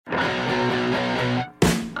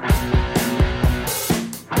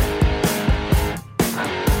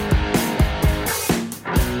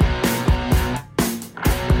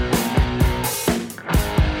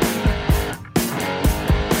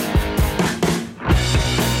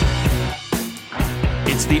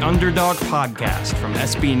the Underdog Podcast from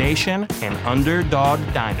SB Nation and Underdog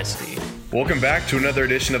Dynasty. Welcome back to another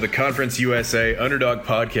edition of the Conference USA Underdog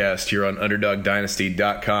Podcast here on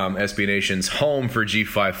UnderdogDynasty.com, SB Nation's home for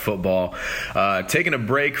G5 football. Taking a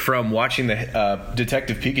break from watching the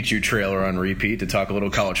Detective Pikachu trailer on repeat to talk a little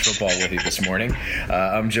college football with you this morning.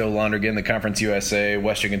 I'm Joe Lonergan, the Conference USA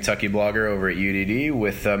Western Kentucky blogger over at UDD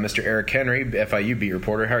with Mr. Eric Henry, FIU beat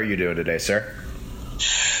reporter. How are you doing today, sir?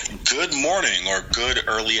 Good morning or good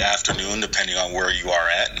early afternoon, depending on where you are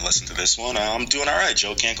at and listen to this one. I'm doing all right,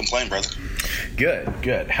 Joe. Can't complain, brother.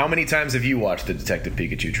 Good. How many times have you watched the Detective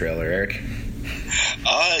Pikachu trailer, Eric?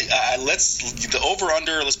 The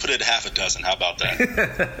over-under, let's put it at half a dozen. How about that?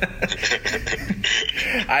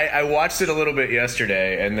 I watched it a little bit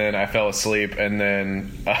yesterday, and then I fell asleep, and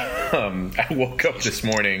then I woke up this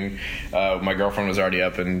morning. My girlfriend was already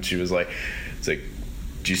up, and she was like,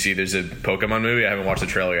 "Do you see there's a Pokemon movie? I haven't watched the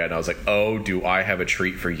trailer yet." And I was like, "Oh, do I have a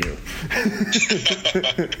treat for you?"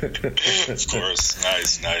 Of course.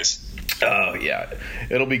 Nice. Oh, yeah.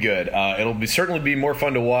 It'll be good. It'll certainly be more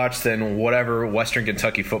fun to watch than whatever Western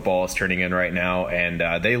Kentucky football is turning in right now.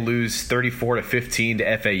 And they lose 34-15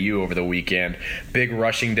 to FAU over the weekend. Big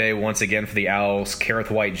rushing day once again for the Owls.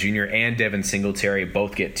 Kareth White Jr. and Devin Singletary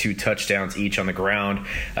both get 2 touchdowns each on the ground,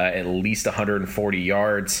 at least 140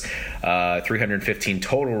 yards, 315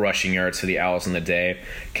 total rushing yards for the Owls in the day.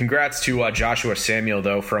 Congrats to Joshua Samuel,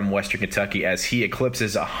 though, from Western Kentucky, as he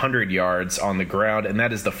eclipses 100 yards on the ground, and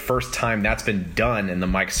that is the first time that's been done in the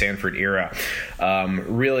Mike Sanford era.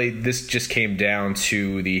 Really, this just came down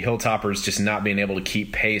to the Hilltoppers just not being able to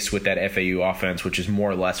keep pace with that FAU offense, which is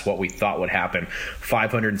more or less what we thought would happen.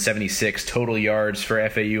 576 total yards for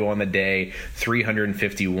FAU on the day,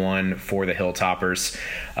 351 for the Hilltoppers.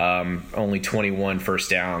 Only 21 first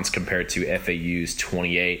downs compared to FAU's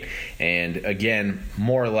 28. And again,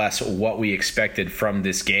 more or less what we expected from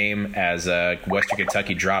this game, as Western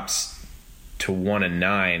Kentucky drops to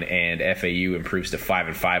 1-9 and FAU improves to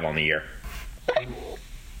 5-5 on the year.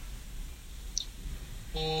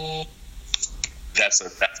 That's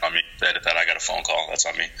on me. That I got a phone call. That's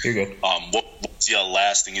on me. You're good. What's the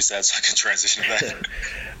last thing you said so I can transition to that?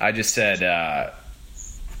 I just said,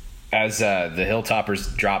 as the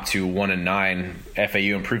Hilltoppers drop to 1-9,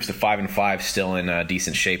 FAU improves to 5-5, still in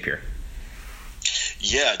decent shape here.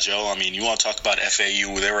 Yeah, Joe, I mean, you want to talk about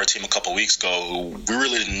FAU. They were a team a couple weeks ago who we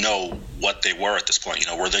really didn't know what they were at this point.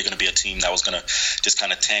 Were they going to be a team that was going to just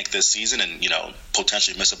kind of tank this season and,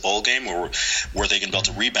 potentially miss a bowl game, or were they going to be able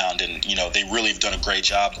to rebound? And, they really have done a great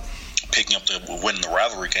job picking up the win in the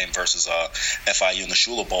rivalry game versus FIU in the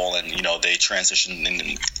Shula Bowl, and they transitioned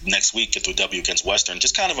in next week, get to a W against Western.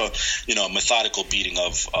 Just kind of a methodical beating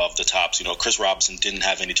of the tops. Chris Robinson didn't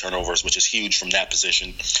have any turnovers, which is huge from that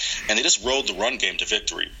position, and they just rode the run game to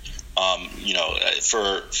victory.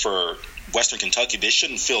 For Western Kentucky, they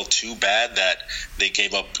shouldn't feel too bad that they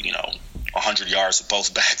gave up 100 yards to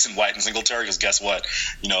both backs and White and Singletary, because guess what?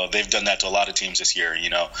 They've done that to a lot of teams this year.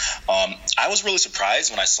 I was really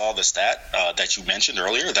surprised when I saw the stat that you mentioned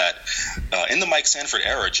earlier, that in the Mike Sanford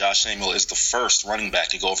era, Josh Samuel is the first running back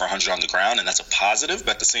to go over 100 on the ground, and that's a positive.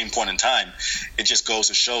 But at the same point in time, it just goes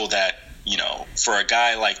to show that, for a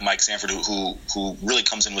guy like Mike Sanford, who really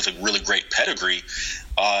comes in with a really great pedigree,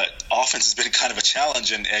 offense has been kind of a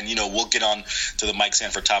challenge, and we'll get on to the Mike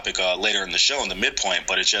Sanford topic later in the show in the midpoint,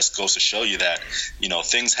 but it just goes to show you that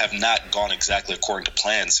things have not gone exactly according to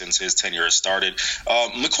plan since his tenure has started.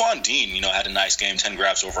 Laquan Dean had a nice game, 10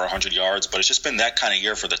 grabs over 100 yards, but it's just been that kind of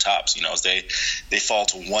year for the tops, as they fall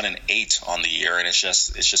to 1-8 on the year, and it's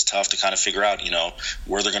just tough to kind of figure out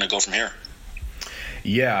where they're going to go from here.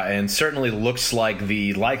 Yeah, and certainly looks like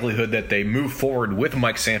the likelihood that they move forward with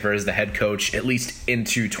Mike Sanford as the head coach, at least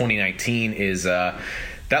into 2019, is that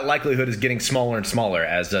likelihood is getting smaller and smaller,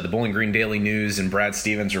 as the Bowling Green Daily News and Brad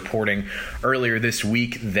Stevens reporting earlier this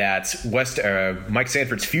week that Mike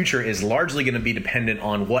Sanford's future is largely going to be dependent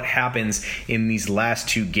on what happens in these last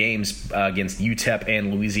 2 games against UTEP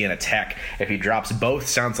and Louisiana Tech. If he drops both,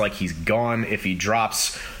 sounds like he's gone. If he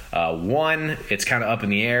drops one, it's kind of up in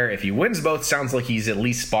the air. If he wins both, sounds like he's at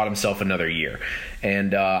least bought himself another year.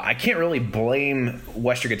 And I can't really blame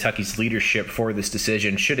Western Kentucky's leadership for this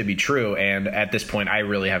decision, should it be true. And at this point, I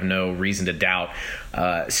really have no reason to doubt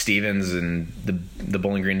Stevens and the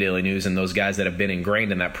Bowling Green Daily News and those guys that have been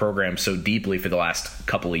ingrained in that program so deeply for the last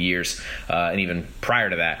couple of years, and even prior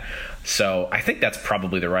to that. So I think that's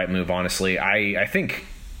probably the right move, honestly. I think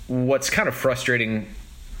what's kind of frustrating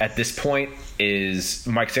at this point is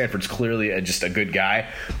Mike Sanford's clearly just a good guy,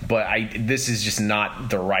 but this is just not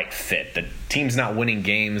the right fit. The team's not winning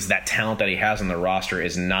games. That talent that he has on the roster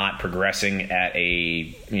is not progressing at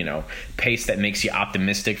a pace that makes you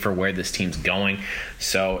optimistic for where this team's going.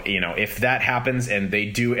 So if that happens and they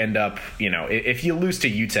do end up, if you lose to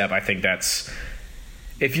UTEP, I think that's,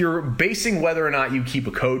 if you're basing whether or not you keep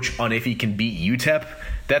a coach on if he can beat UTEP,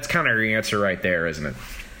 that's kind of your answer right there, isn't it?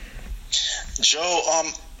 Joe,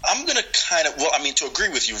 I'm going to to agree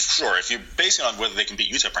with you, sure. If you're basing on whether they can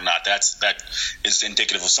beat UTEP or not, that is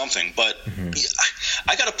indicative of something. But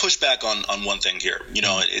I got to push back on one thing here.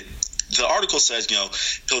 The article says,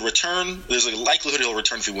 he'll return. There's a likelihood he'll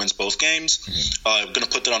return if he wins both games. I'm going to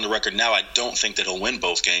put that on the record now. I don't think that he'll win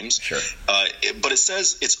both games. Sure. But it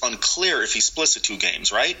says it's unclear if he splits the two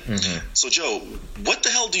games, right? So, Joe, what the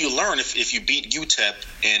hell do you learn if you beat UTEP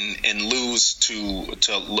and lose to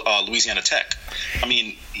Louisiana Tech? I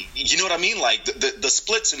mean, you know what I mean? Like the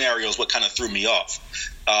split scenario is what kind of threw me off.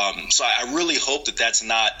 So I really hope that that's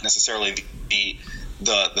not necessarily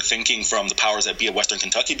the thinking from the powers that be at Western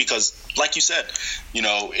Kentucky, because like you said,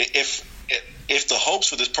 if the hopes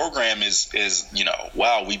for this program is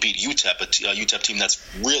wow, we beat UTEP, a UTEP team that's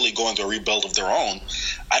really going through a rebuild of their own,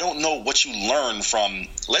 I don't know what you learn from,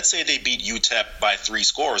 let's say they beat UTEP by 3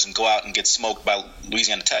 scores and go out and get smoked by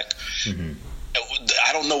Louisiana Tech.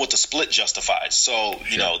 I don't know what the split justifies. So,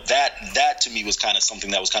 that to me was kind of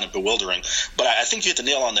something that was kind of bewildering. But I think you hit the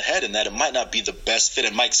nail on the head in that it might not be the best fit.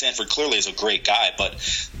 And Mike Sanford clearly is a great guy, but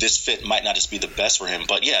this fit might not just be the best for him.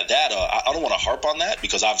 But yeah, I don't want to harp on that,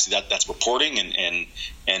 because obviously that's reporting and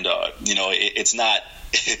it's not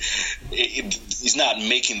he's not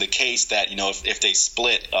making the case that, if they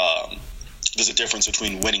split, there's a difference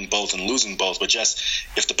between winning both and losing both. But just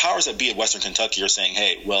if the powers that be at Western Kentucky are saying,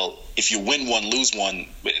 hey, well, if you win one, lose one,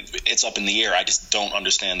 it's up in the air, I just don't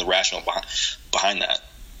understand the rationale behind that.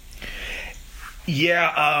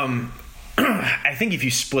 Yeah, I think if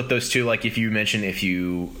you split those two, like if you mentioned, if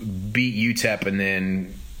you beat UTEP and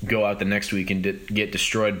then go out the next week and get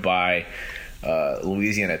destroyed by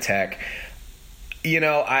Louisiana Tech,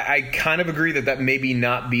 I kind of agree that maybe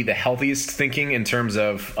not be the healthiest thinking in terms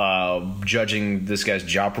of judging this guy's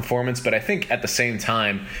job performance. But I think at the same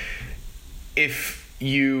time, I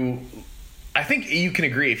think you can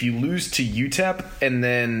agree, if you lose to UTEP and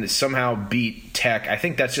then somehow beat Tech, I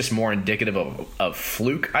think that's just more indicative of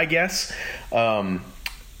fluke, I guess. You're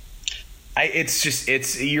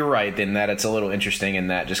right in that it's a little interesting in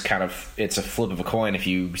that just kind of it's a flip of a coin if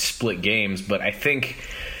you split games. But I think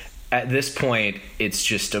at this point, it's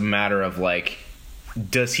just a matter of, like,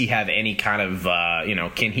 does he have any kind of,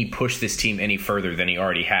 can he push this team any further than he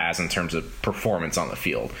already has in terms of performance on the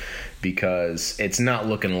field? Because it's not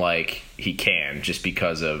looking like he can, just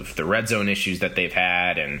because of the red zone issues that they've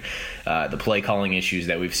had and the play calling issues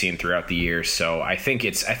that we've seen throughout the year. So I think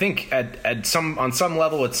on some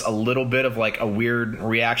level, it's a little bit of like a weird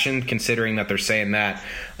reaction, considering that they're saying that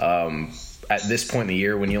at this point in the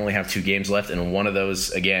year when you only have 2 games left, and one of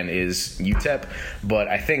those again is UTEP. But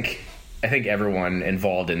I think everyone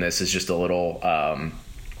involved in this is just a little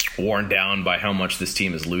worn down by how much this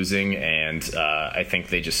team is losing, and I think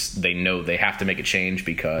they know they have to make a change,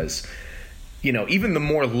 because even the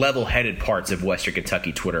more level-headed parts of Western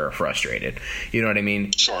Kentucky Twitter are frustrated. You know what I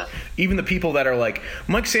mean? Sure. Even the people that are like,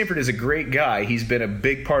 Mike Sanford is a great guy. He's been a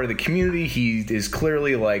big part of the community. He is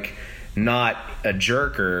clearly like not a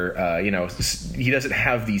jerk, or he doesn't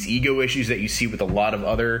have these ego issues that you see with a lot of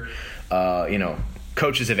other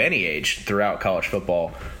coaches of any age throughout college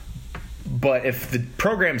football. But if the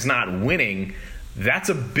program's not winning, that's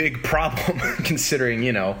a big problem, considering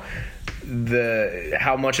how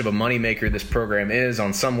much of a moneymaker this program is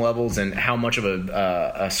on some levels, and how much of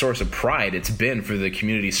a source of pride it's been for the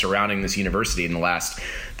community surrounding this university in the last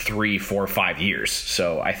 3, 4, 5 years.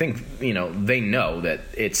 So I think they know that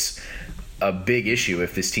it's a big issue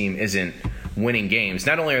if this team isn't winning games.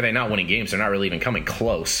 Not only are they not winning games, they're not really even coming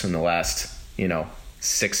close in the last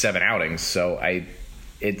 6, 7 outings. So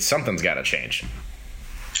something's got to change.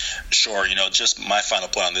 Sure. Just my final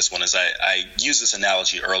point on this one is I used this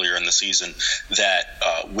analogy earlier in the season that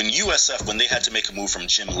when USF, when they had to make a move from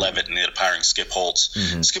Jim Leavitt and they ended up hiring Skip Holtz,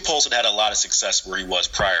 Skip Holtz had a lot of success where he was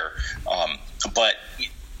prior. But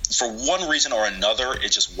for one reason or another,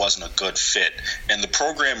 it just wasn't a good fit. And the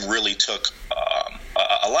program really took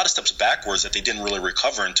a lot of steps backwards that they didn't really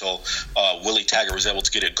recover until Willie Taggart was able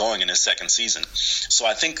to get it going in his second season. So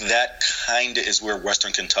I think that kind of is where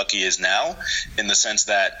Western Kentucky is now, in the sense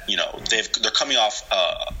that they're coming off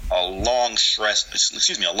a long stretch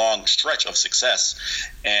of success,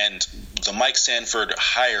 and the Mike Sanford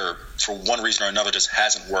hire, for one reason or another, just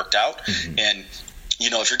hasn't worked out. Mm-hmm. And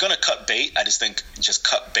if you're going to cut bait, I just think just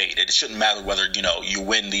cut bait. It shouldn't matter whether, you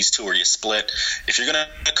win these two or you split. If you're going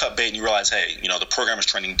to cut bait and you realize, hey, the program is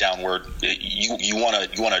trending downward, you want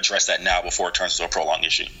to address that now before it turns into a prolonged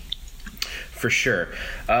issue. For sure.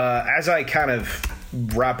 As I kind of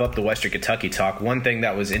wrap up the Western Kentucky talk, one thing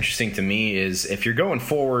that was interesting to me is if you're going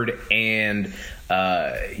forward and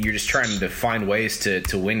you're just trying to find ways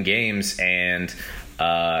to win games and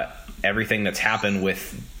everything that's happened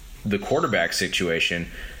with the quarterback situation,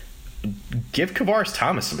 give Kavaris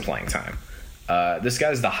Thomas some playing time. This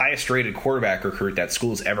guy's the highest rated quarterback recruit that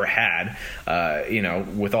school's ever had.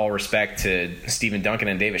 With all respect to Stephen Duncan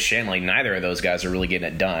and Davis Shanley, neither of those guys are really getting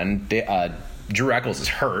it done. Drew Eccles is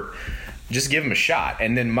hurt. Just give him a shot.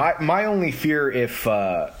 And then my only fear if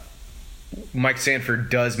Mike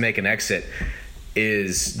Sanford does make an exit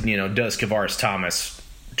is, does Kavaris Thomas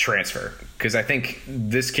transfer? Because I think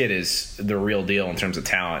this kid is the real deal in terms of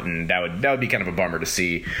talent, and that would be kind of a bummer to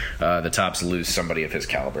see the Tops lose somebody of his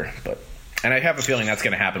caliber. And I have a feeling that's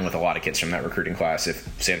going to happen with a lot of kids from that recruiting class if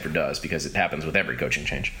Sanford does, because it happens with every coaching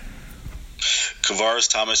change. Kavaris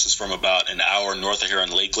Thomas is from about an hour north of here in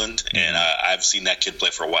Lakeland, and I've seen that kid play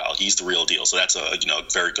for a while. He's the real deal, so that's a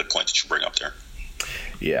very good point that you bring up there.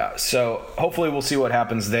 Yeah, so hopefully we'll see what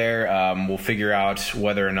happens there. We'll figure out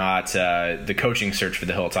whether or not the coaching search for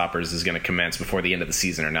the Hilltoppers is going to commence before the end of the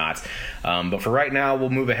season or not. But for right now, we'll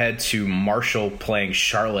move ahead to Marshall playing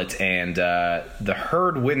Charlotte, and the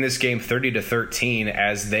Herd win this game 30-13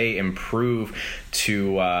 as they improve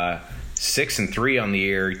to 6-3 on the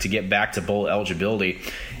year to get back to bowl eligibility.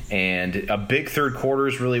 And a big third quarter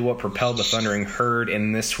is really what propelled the Thundering Herd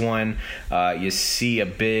in this one. You see a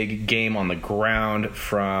big game on the ground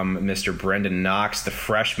from Mr. Brendan Knox, the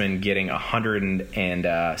freshman, getting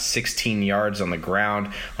 116 yards on the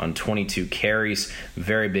ground on 22 carries.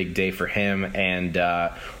 Very big day for him. And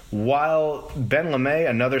while Ben LeMay,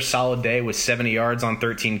 another solid day with 70 yards on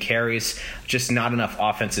 13 carries, just not enough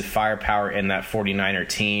offensive firepower in that 49er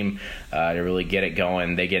team to really get it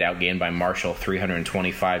going. They get outgained by Marshall,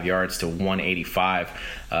 325 yards to 185.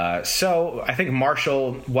 So I think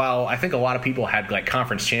Marshall, while I think a lot of people had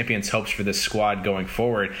conference champions hopes for this squad going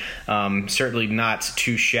forward, certainly not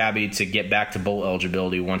too shabby to get back to bowl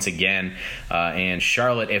eligibility once again. And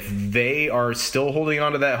Charlotte, if they are still holding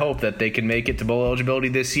on to that hope that they can make it to bowl eligibility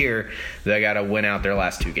this year, they got to win out their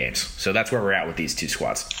last two games. So that's where we're at with these two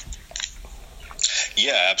squads.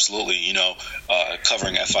 Yeah, absolutely.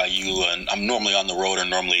 Covering FIU, and I'm normally on the road or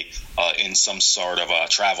normally in some sort of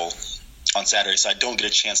travel on Saturday, so I don't get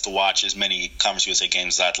a chance to watch as many Conference USA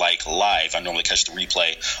games as I'd like live. I normally catch the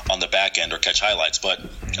replay on the back end or catch highlights, but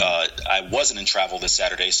I wasn't in travel this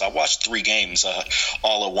Saturday, so I watched 3 games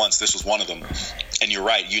all at once. This was one of them. And you're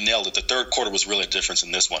right, you nailed it. The third quarter was really a difference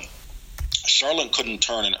in this one. Charlotte couldn't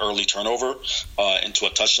turn an early turnover into a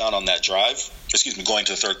touchdown on that drive. Going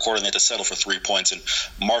to the third quarter, and they had to settle for 3 points, and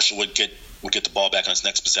Marshall would get the ball back on his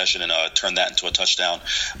next possession and turn that into a touchdown.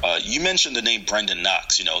 You mentioned the name Brendan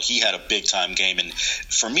Knox. He had a big-time game, and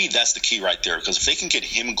for me, that's the key right there, because if they can get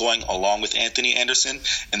him going along with Anthony Anderson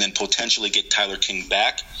and then potentially get Tyler King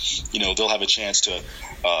back, they'll have a chance to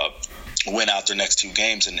win out their next 2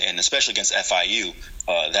 games, and especially against FIU,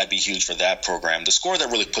 that'd be huge for that program. The score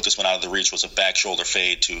that really put this one out of the reach was a back shoulder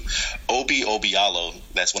fade to Obi Obialo.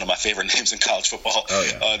 That's one of my favorite names in college football. Oh,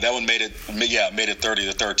 yeah. That one made it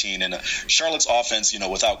 30-13. And Charlotte's offense,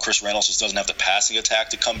 without Chris Reynolds, just doesn't have the passing attack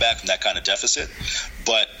to come back from that kind of deficit.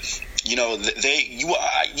 But you got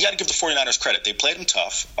to give the 49ers credit. They played them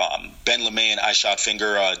tough. Ben LeMay and Ishod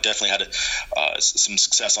Finger definitely had some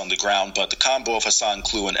success on the ground, but the combo of Hassan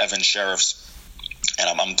Klue and Evan Sheriffs, and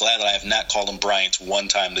I'm glad that I have not called him Bryant one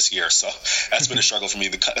time this year, so that's been a struggle for me.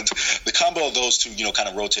 The combo of those two, kind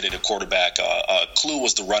of rotated a quarterback. Klue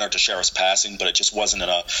was the runner to Sheriff's passing, but it just wasn't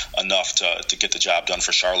enough to get the job done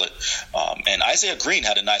for Charlotte. And Isaiah Green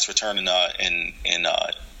had a nice return not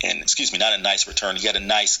a nice return. He had a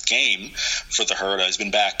nice game for the Herd. He's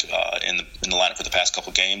been back in the lineup for the past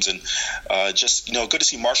couple games, and good to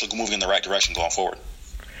see Marshall moving in the right direction going forward.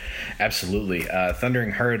 Absolutely.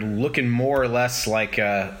 Thundering Herd looking more or less like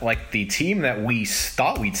the team that we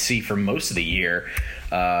thought we'd see for most of the year,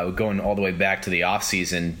 going all the way back to the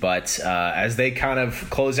offseason. But as they kind of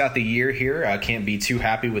close out the year here, can't be too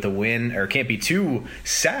happy with a win, or can't be too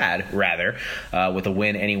sad, rather, with a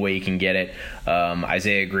win any way you can get it.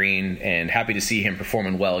 Isaiah Green, and happy to see him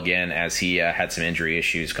performing well again, as he had some injury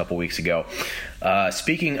issues a couple weeks ago.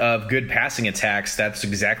 Speaking of good passing attacks, that's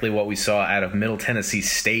exactly what we saw out of Middle Tennessee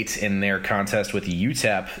State in their contest with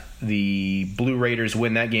UTEP. The Blue Raiders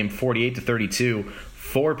win that game 48-32.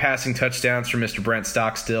 4 passing touchdowns for Mr. Brent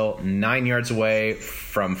Stockstill, 9 yards away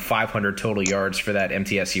from 500 total yards for that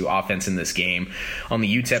MTSU offense in this game. On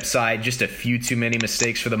the UTEP side, just a few too many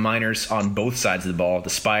mistakes for the Miners on both sides of the ball,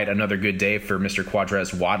 despite another good day for Mr.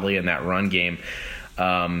 Quadrez Wadley in that run game.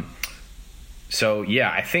 So,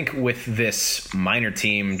 yeah, I think with this Miner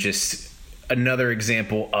team, just another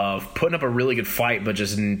example of putting up a really good fight, but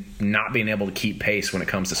just not being able to keep pace when it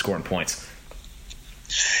comes to scoring points.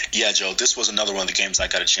 Yeah, Joe, this was another one of the games I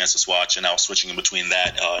got a chance to watch, and I was switching in between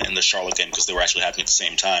that and the Charlotte game because they were actually happening at the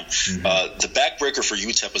same time. The backbreaker for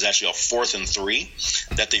UTEP was actually a 4th and 3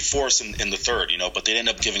 that they forced in the third, but they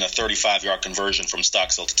ended up giving a 35-yard conversion from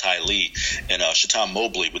Stockstill to Ty Lee, and Shatam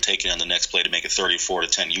Mobley would take it on the next play to make it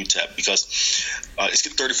 34-10 UTEP because it's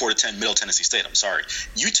 34-10 Middle Tennessee State. I'm sorry.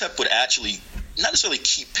 UTEP would actually not necessarily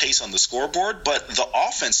keep pace on the scoreboard, but the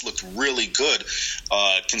offense looked really good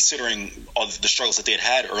considering all the struggles that they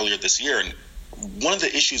had earlier this year. And one of the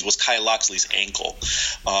issues was Kai Loxley's ankle.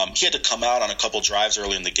 He had to come out on a couple drives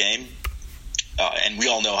early in the game. And we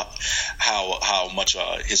all know how much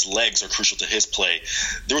his legs are crucial to his play.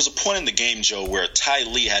 There was a point in the game, Joe, where Ty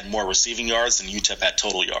Lee had more receiving yards than UTEP had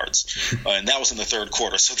total yards, and that was in the third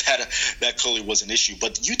quarter. So that clearly was an issue.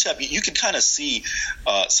 But UTEP, you could kind of see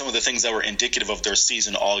some of the things that were indicative of their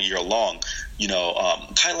season all year long.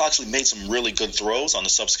 Ty Loxley made some really good throws on the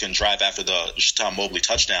subsequent drive after the Shatam Mobley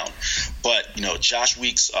touchdown. But, Josh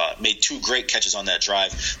Weeks made 2 great catches on that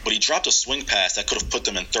drive, but he dropped a swing pass that could have put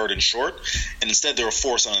them in 3rd and short, and instead they were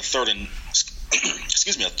forced on a 3rd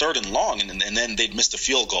and long, and then they'd missed a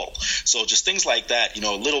field goal. So just things like that,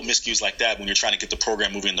 little miscues like that when you're trying to get the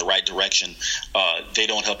program moving in the right direction, they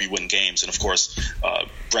don't help you win games. And, of course,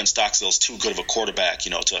 Brent Stockstill's too good of a quarterback,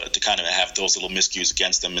 to kind of have those little miscues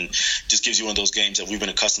against them, and just gives you one of those games that we've been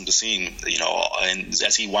accustomed to seeing, and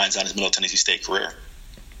as he winds down his Middle Tennessee State career.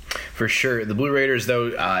 For sure. The Blue Raiders,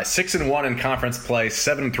 though, 6-1 in conference play,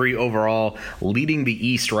 7-3 overall, leading the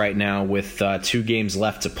East right now with 2 games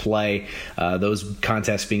left to play. Those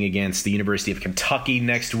contests being against the University of Kentucky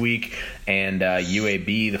next week and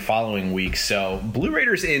UAB the following week. So Blue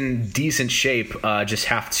Raiders in decent shape. Just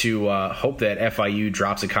have to hope that FIU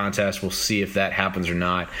drops a contest. We'll see if that happens or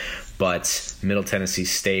not. But Middle Tennessee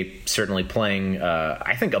State certainly playing,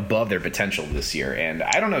 I think, above their potential this year. And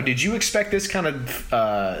I don't know, did you expect this kind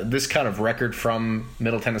of record from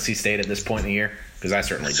Middle Tennessee State at this point in the year? Because I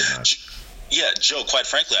certainly did not. Yeah, Joe, quite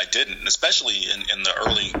frankly, I didn't, especially in the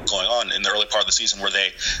early part of the season where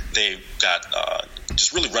they got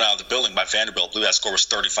just really run out of the building by Vanderbilt. I believe that score was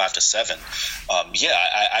 35-7.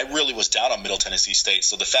 I really was down on Middle Tennessee State.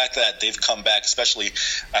 So the fact that they've come back, especially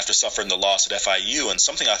after suffering the loss at FIU, and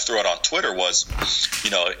something I threw out on Twitter was,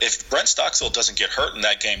 if Brent Stockstill doesn't get hurt in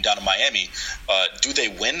that game down in Miami, do they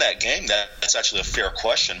win that game? That's actually a fair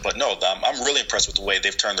question. But no, I'm really impressed with the way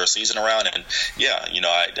they've turned their season around. And yeah,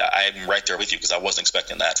 I'm right there with you because I wasn't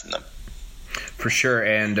expecting that from them. For sure,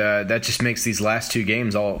 and that just makes these last 2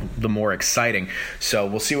 games all the more exciting. So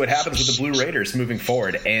we'll see what happens with the Blue Raiders moving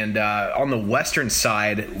forward. And on the Western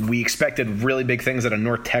side, we expected really big things out of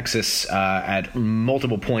North Texas at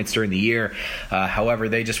multiple points during the year. However,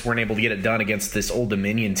 they just weren't able to get it done against this Old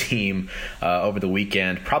Dominion team over the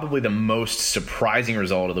weekend. Probably the most surprising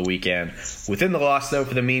result of the weekend. Within the loss, though,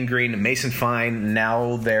 for the Mean Green, Mason Fine,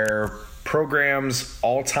 now their program's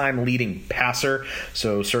all-time leading passer,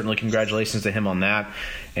 so certainly congratulations to him on that.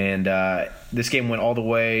 And this game went all the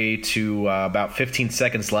way to about 15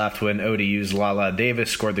 seconds left when ODU's Lala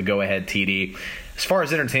Davis scored the go-ahead TD. As far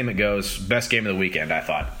as entertainment goes, best game of the weekend, I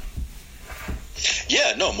thought.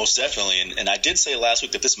 Yeah, no, most definitely. And I did say last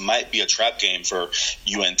week that this might be a trap game for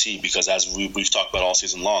UNT because as we've talked about all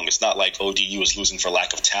season long, it's not like ODU is losing for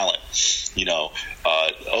lack of talent.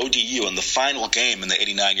 ODU in the final game in the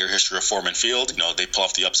 89-year history of Foreman Field, they pull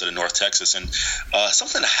off the upset in North Texas. And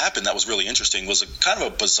something that happened that was really interesting was a kind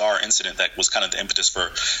of a bizarre incident that was kind of the impetus for,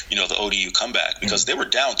 the ODU comeback because they were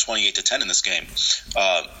down 28-10 in this game.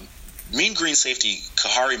 Mean Green safety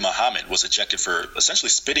Kahari Muhammad was ejected for essentially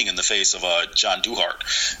spitting in the face of John Duhart,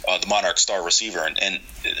 the Monarch star receiver. And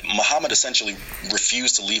Muhammad essentially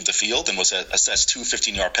refused to leave the field and was assessed 2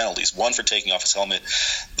 15-yard penalties, one for taking off his helmet,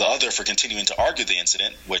 the other for continuing to argue the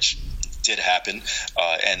incident, which did happen,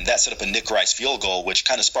 and that set up a Nick Rice field goal, which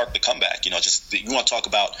kind of sparked the comeback. You want to talk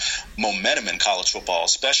about momentum in college football,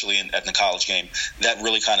 especially at the college game. That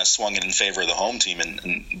really kind of swung it in favor of the home team,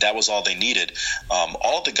 and that was all they needed.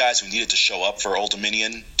 All of the guys who needed to show up for Old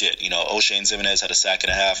Dominion did. O'Shane Zimenez had a sack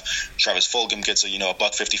and a half. Travis Fulgham gets a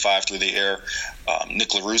 $155 through the air. Nick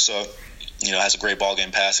LaRussa has a great ball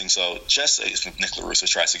game passing. So just Nick LaRussa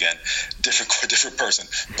tries again, different person.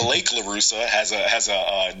 Blake LaRussa has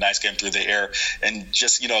a nice game through the air, and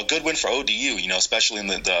just a good win for ODU. Especially in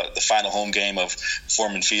the final home game of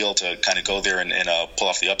Foreman Field to kind of go there and pull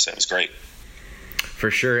off the upset was great. For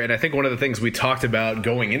sure. And I think one of the things we talked about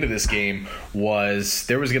going into this game was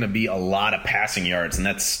there was going to be a lot of passing yards, and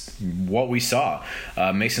that's what we saw.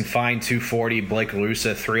 Mason Fine, 240, Blake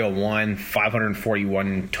LaRussa, 301,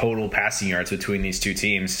 541 total passing yards between these two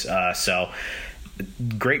teams. So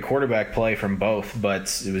great quarterback play from both,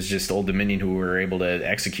 but it was just Old Dominion who were able to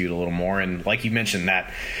execute a little more. And like you mentioned,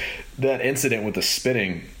 that incident with the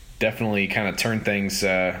spitting definitely kind of turned things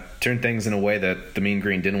in a way that the Mean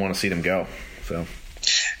Green didn't want to see them go. So.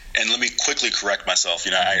 And let me quickly correct myself.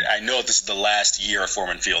 I know this is the last year of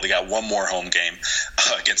Foreman Field. They got one more home game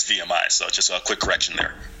against VMI, so just a quick correction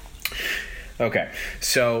there. Okay,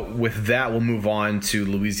 so with that, we'll move on to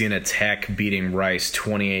Louisiana Tech beating Rice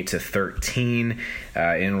 28-13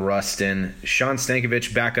 in Ruston. Sean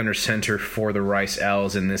Stankovich back under center for the Rice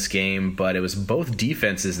Owls in this game, but it was both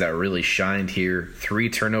defenses that really shined here.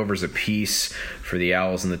 3 turnovers apiece for the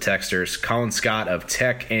Owls and the Techsters. Colin Scott of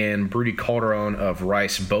Tech and Brody Calderon of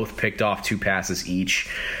Rice both picked off 2 passes each.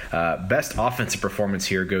 Best offensive performance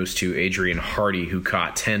here goes to Adrian Hardy, who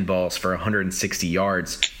caught 10 balls for 160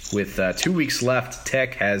 yards. With 2 weeks left,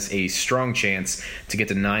 Tech has a strong chance to get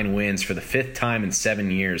to 9 wins for the 5th time in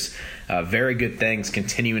 7 years. Very good things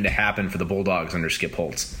continuing to happen for the Bulldogs under Skip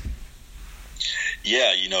Holtz.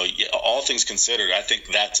 Yeah, all things considered, I think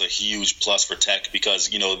that's a huge plus for Tech because,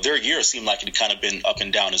 their year seemed like it had kind of been up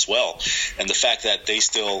and down as well. And the fact that they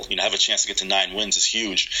still, have a chance to get to 9 wins is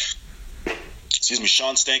huge.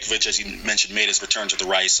 Sean Stankovich, as you mentioned, made his return to the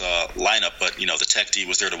Rice lineup, but, the Tech D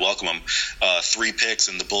was there to welcome him. 3 picks,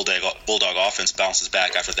 and the Bulldog offense bounces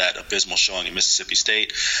back after that abysmal showing at Mississippi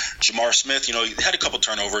State. Jamar Smith, he had a couple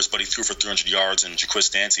turnovers, but he threw for 300 yards, and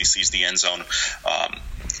Jaquist Dancy seized the end zone.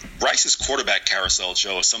 Rice's quarterback carousel,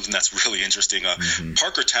 Joe, is something that's really interesting.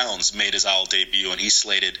 Parker Towns made his Owl debut, and he's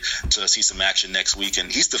slated to see some action next week.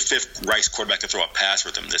 And he's the 5th Rice quarterback to throw a pass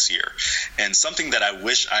for them this year. And something that I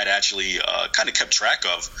wish I'd actually kind of kept track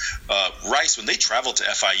of, Rice, when they travel to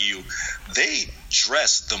FIU, they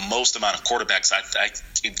dress the most amount of quarterbacks. I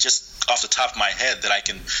just off the top of my head that I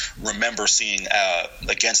can remember seeing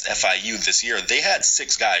against FIU this year, they had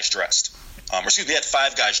 6 guys dressed. They had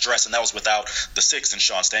 5 guys dressed, and that was without the 6th and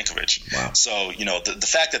Sean Stankovich. Wow. So, the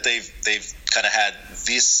fact that they've kind of had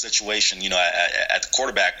this situation, at the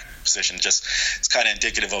quarterback position, just it's kind of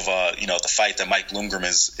indicative of the fight that Mike Bloomgren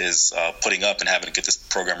is putting up and having to get this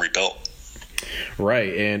program rebuilt.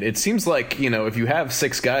 Right, and it seems like if you have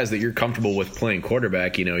 6 guys that you're comfortable with playing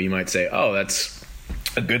quarterback, you might say, oh, that's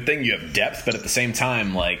a good thing. You have depth, but at the same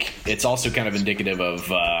time, it's also kind of indicative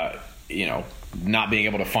of not being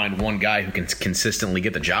able to find one guy who can consistently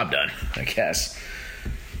get the job done, I guess.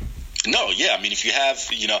 No, yeah. I mean, if you have,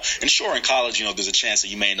 and sure, in college, there's a chance that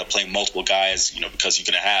you may end up playing multiple guys, because you're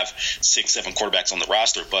going to have 6, 7 quarterbacks on the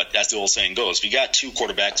roster. But as the old saying goes, if you got 2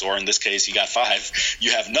 quarterbacks, or in this case, you got 5,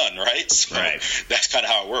 you have none, right? So right. That's kind of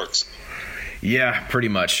how it works. Yeah, pretty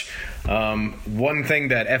much. One thing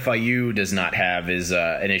that FIU does not have is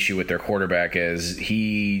an issue with their quarterback, as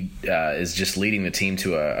he is just leading the team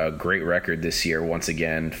to a great record this year. Once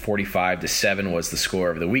again, 45-7 was the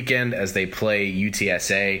score of the weekend as they play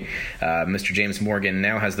UTSA. Mr. James Morgan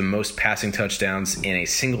now has the most passing touchdowns in a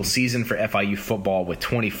single season for FIU football with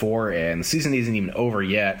 24, and the season isn't even over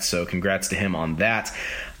yet, so congrats to him on that.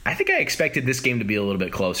 I think I expected this game to be a little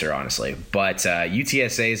bit closer, honestly. But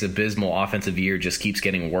UTSA's abysmal offensive year just keeps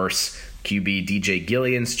getting worse. QB DJ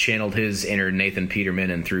Gillians channeled his inner Nathan Peterman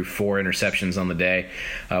and threw 4 interceptions on the day.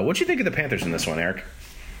 What'd you think of the Panthers in this one, Eric?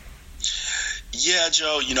 Yeah,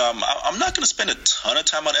 Joe, I'm not going to spend a ton of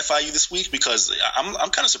time on FIU this week because I'm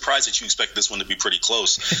kind of surprised that you expect this one to be pretty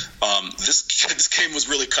close. This game was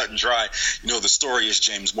really cut and dry. The story is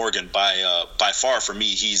James Morgan. By far, for me,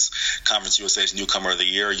 he's Conference USA's newcomer of the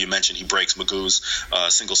year. You mentioned he breaks Magoo's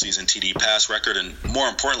single-season TD pass record, and more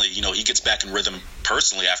importantly, he gets back in rhythm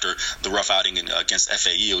personally after the rough outing against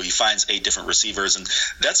FAU. He finds 8 different receivers, and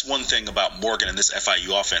that's one thing about Morgan and this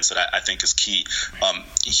FIU offense that I think is key.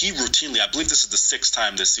 He routinely, I believe this is the 6th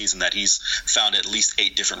time this season that he's found at least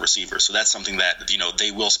 8 different receivers. So that's something that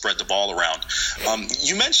they will spread the ball around.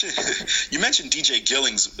 You mentioned DJ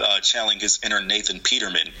Gillings channeling his inner Nathan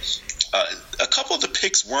Peterman. A couple of the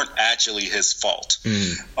picks weren't actually his fault.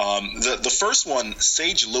 The first one,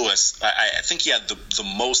 Sage Lewis, I think he had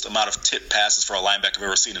the most amount of tip passes for a linebacker I've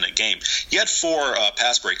ever seen in a game. He had 4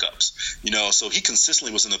 pass breakups, so he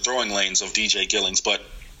consistently was in the throwing lanes of DJ Gillings. But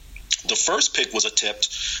The first pick was a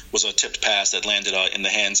tipped pass that landed in the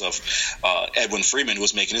hands of Edwin Freeman, who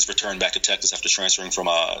was making his return back to Texas after transferring from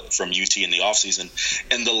UT in the offseason.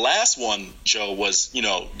 And the last one, Joe, was,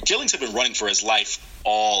 Gillings had been running for his life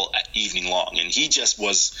all evening long, and he just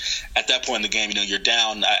was at that point in the game. You're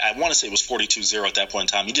down. I want to say it was 42-0 at that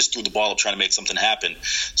point in time. He just threw the ball up trying to make something happen.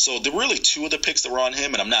 So there were really two of the picks that were on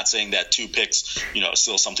him, and I'm not saying that two picks, is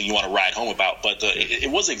still something you want to ride home about, but it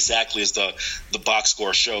wasn't exactly as the box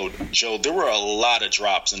score showed. Joe, there were a lot of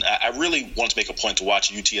drops, and I really wanted to make a point to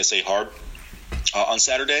watch UTSA hard on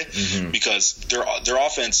Saturday because their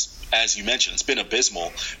offense, as you mentioned, it's been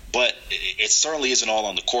abysmal, but it certainly isn't all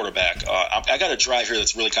on the quarterback. I got a drive here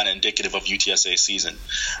that's really kind of indicative of UTSA's season.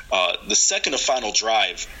 The second to final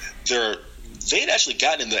drive, they had actually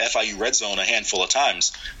gotten in the FIU red zone a handful of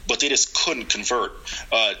times, but they just couldn't convert.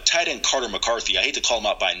 Tight end Carter McCarthy, I hate to call him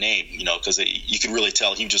out by name, because you can really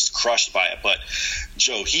tell he was just crushed by it. But,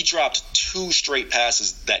 Joe, he dropped two straight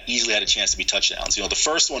passes that easily had a chance to be touchdowns. The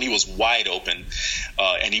first one, he was wide open,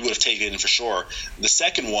 and he would have taken it in for sure. The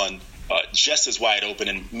second one, just as wide open,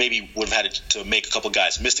 and maybe would have had to make a couple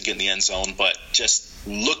guys miss to get in the end zone, but just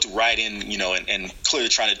looked right in, and clearly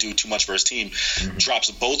trying to do too much for his team,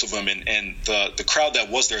 drops both of them, and the crowd that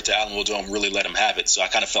was there at the Alamo Dome really let him have it, so I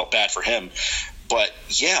kind of felt bad for him. But,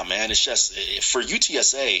 yeah, man, it's just – for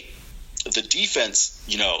UTSA – the defense,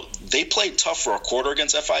 they played tough for a quarter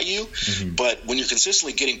against FIU, but when you're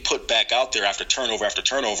consistently getting put back out there after turnover,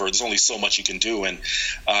 there's only so much you can do. And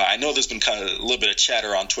I know there's been kind of a little bit of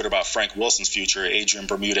chatter on Twitter about Frank Wilson's future. Adrian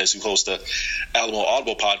Bermudez, who hosts the Alamo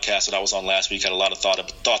Audible podcast that I was on last week, had a lot of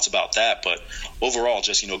thoughts about that. But overall,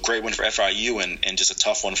 just, great win for FIU and just a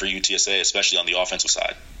tough one for UTSA, especially on the offensive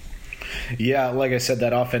side. Yeah, like I said,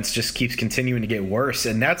 that offense just keeps continuing to get worse,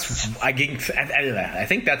 and I think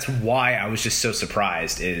that's why I was just so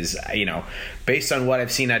surprised is, based on what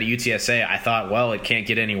I've seen out of UTSA, I thought, well, it can't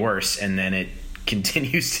get any worse, and then it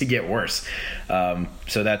continues to get worse.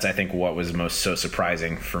 So that's, I think, what was most so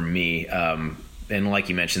surprising for me. And like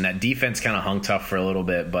you mentioned, that defense kind of hung tough for a little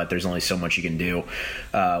bit, but there's only so much you can do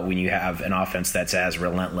when you have an offense that's as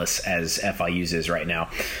relentless as FIU's is right now.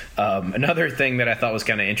 Another thing that I thought was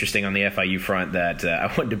kind of interesting on the FIU front that I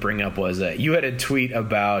wanted to bring up was you had a tweet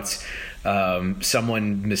about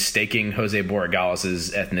someone mistaking Jose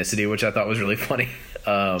Borregales' ethnicity, which I thought was really funny.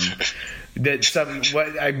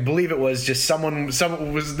 That I believe it was just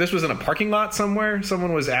this was in a parking lot somewhere.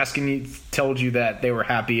 Someone was told you that they were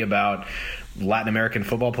happy about Latin American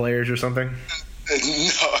football players or something? In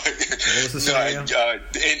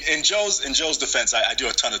Joe's defense, I do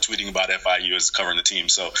a ton of tweeting about FIU as covering the team.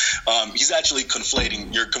 So he's actually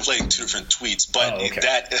conflating. You're conflating two different tweets. But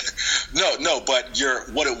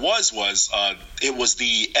what it was it was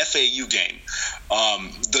the FAU game.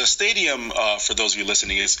 The stadium, for those of you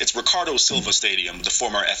listening, it's Ricardo Silva Stadium, the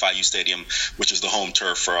former FIU stadium, which is the home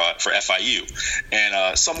turf for FIU.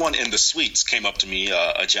 And someone in the suites came up to me,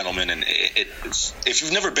 a gentleman, and if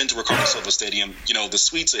you've never been to Ricardo Silva Stadium, the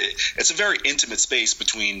suites, it's a very intimate space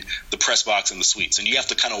between the press box and the suites, and you have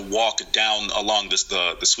to kind of walk down along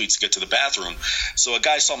the suites to get to the bathroom. So a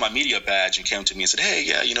guy saw my media badge and came to me and said, "Hey,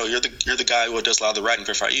 yeah, you're the guy who does a lot of the writing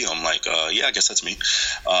for FIU." I'm like, "Yeah, I guess that's me."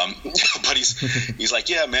 But he's like,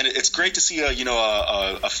 "Yeah, man, it's great to see a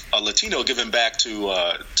Latino giving back to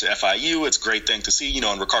FIU. It's a great thing to see,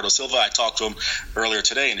 and Ricardo Silva. I talked to him earlier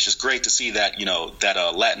today, and it's just great to see that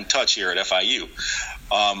that Latin touch here at FIU."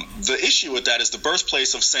 The issue with that is the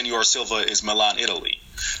birthplace of Senor Silva is Milan, Italy.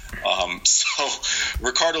 So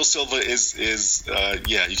Ricardo Silva is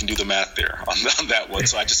you can do the math there on that one.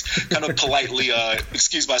 So I just kind of politely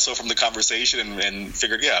excused myself from the conversation and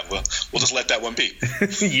figured, we'll just let that one be.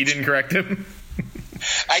 You didn't correct him?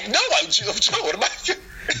 I know. Joe, what am I?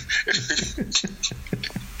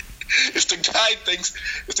 If the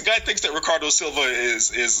guy thinks that Ricardo Silva is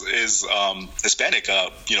Hispanic,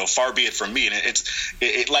 far be it from me. And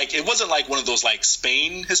it wasn't like one of those like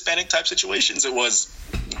Spain Hispanic type situations. It was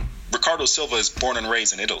Ricardo Silva is born and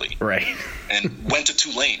raised in Italy, right? And went to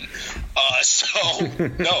Tulane. So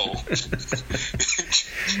no,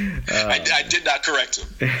 I did not correct him.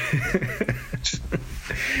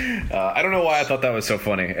 I don't know why I thought that was so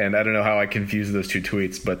funny, and I don't know how I confused those two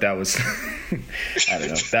tweets, but that was I don't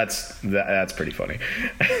know. That's pretty funny.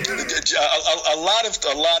 A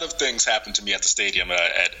lot of things happened to me at the stadium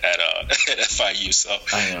at FIU, so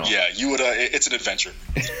I know. Yeah, you would. It's an adventure.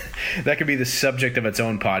 That could be the subject of its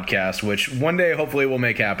own podcast, which one day hopefully we'll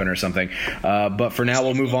make happen or something. But for now,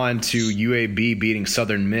 we'll move on to UAB beating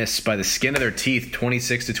Southern Miss by the skin of their teeth,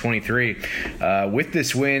 26-23. With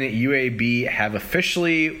this win, UAB have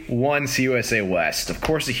officially Italy won CUSA West. Of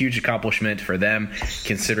course, a huge accomplishment for them,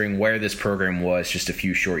 considering where this program was just a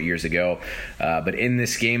few short years ago. But in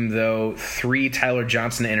this game, though, 3 Tyler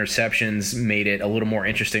Johnson interceptions made it a little more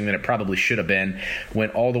interesting than it probably should have been.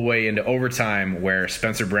 Went all the way into overtime, where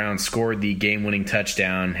Spencer Brown scored the game-winning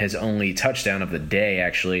touchdown, his only touchdown of the day,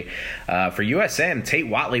 actually. For USM, Tate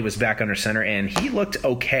Watley was back under center, and he looked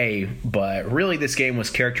okay, but really this game was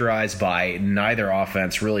characterized by neither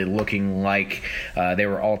offense really looking like they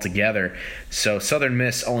were all together. So Southern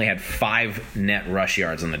Miss only had 5 net rush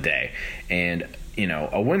yards on the day. And, you know,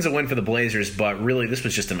 a win's a win for the Blazers, but really this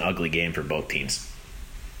was just an ugly game for both teams.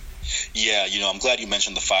 Yeah, you know, I'm glad you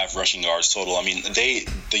mentioned the 5 rushing yards total. I mean, the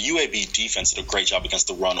UAB defense did a great job against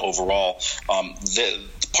the run overall.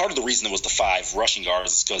 Part of the reason it was the 5 rushing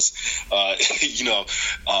yards is because,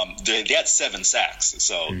 they had 7 sacks.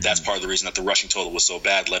 So that's part of the reason that the rushing total was so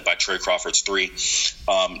bad, led by Trey Crawford's 3.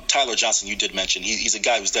 Tyler Johnson, you did mention, he's a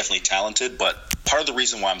guy who's definitely talented, but part of the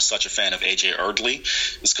reason why I'm such a fan of A.J. Erdley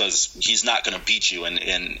is because he's not going to beat you. And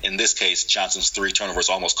in this case, Johnson's 3 turnovers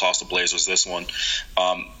almost cost the Blazers this one.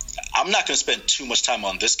 I'm not going to spend too much time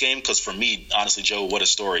on this game because for me, honestly, Joe, what a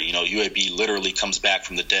story. You know, UAB literally comes back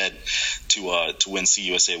from the dead to win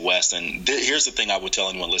CUSA West. And here's the thing I would tell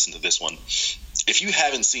anyone listen to this one. If you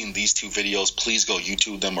haven't seen these 2 videos, please go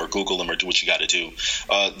YouTube them or Google them or do what you got to do.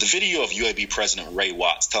 The video of UAB President Ray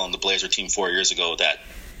Watts telling the Blazer team 4 years ago that,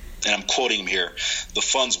 and I'm quoting him here, the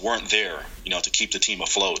funds weren't there, you know, to keep the team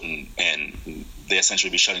afloat, and they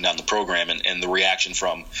essentially be shutting down the program. And the reaction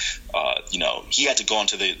from, he had to go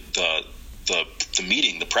into the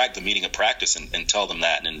meeting, the meeting of practice, and tell them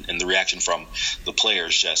that. And the reaction from the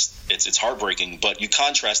players, just it's heartbreaking. But you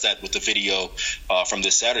contrast that with the video from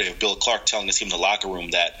this Saturday of Bill Clark telling his team in the locker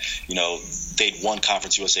room that, you know, they'd won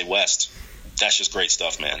Conference USA West. That's just great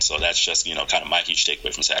stuff, man. So that's just, you know, kind of my huge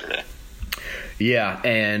takeaway from Saturday. Yeah,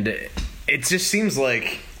 and it just seems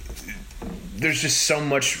like there's just so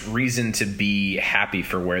much reason to be happy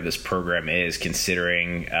for where this program is,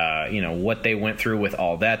 considering what they went through with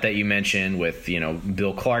all that you mentioned, with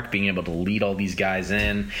Bill Clark being able to lead all these guys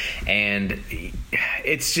in, and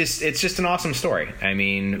it's just an awesome story. I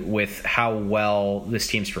mean, with how well this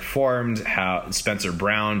team's performed, how Spencer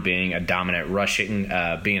Brown being a dominant rusher,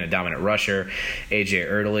 AJ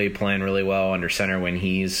Erdley playing really well under center when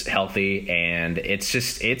he's healthy, and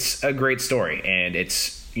it's a great story, and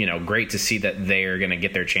it's great to see that they're going to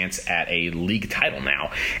get their chance at a league title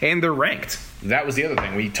now. And they're ranked. That was the other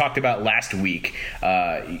thing we talked about last week.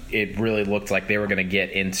 It really looked like they were going to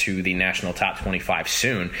get into the national top 25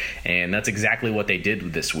 soon. And that's exactly what they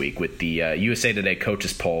did this week with the USA Today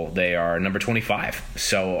coaches poll. They are number 25.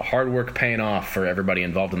 So hard work paying off for everybody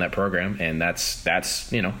involved in that program. And that's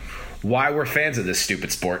why we're fans of this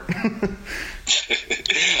stupid sport.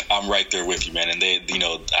 I'm right there with you, man. And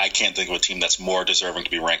I can't think of a team that's more deserving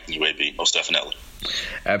to be ranked than UAB, most definitely.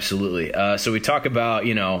 Absolutely. So we talk about,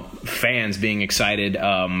 fans being excited.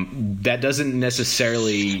 That doesn't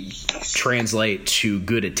necessarily translate to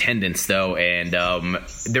good attendance, though. And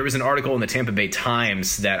there was an article in the Tampa Bay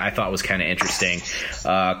Times that I thought was kind of interesting.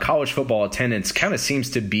 College football attendance kind of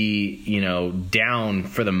seems to be, down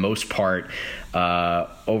for the most part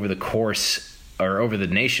over the course, or over the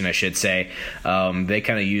nation, I should say. They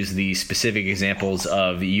kind of use the specific examples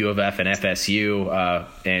of U of F and FSU,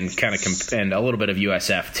 and a little bit of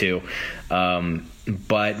USF too.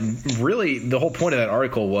 But really, the whole point of that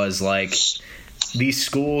article was like, these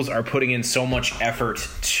schools are putting in so much effort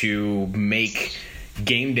to make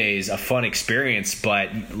game days a fun experience, but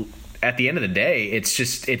at the end of the day,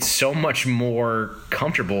 it's so much more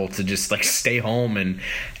comfortable to just like stay home and,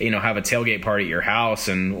 have a tailgate party at your house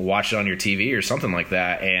and watch it on your TV or something like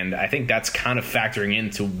that. And I think that's kind of factoring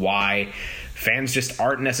into why fans just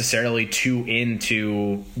aren't necessarily too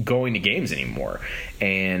into going to games anymore.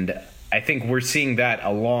 And I think we're seeing that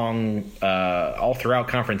along all throughout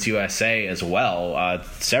Conference USA as well.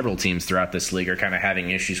 Several teams throughout this league are kind of having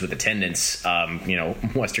issues with attendance.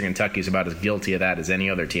 Western Kentucky is about as guilty of that as any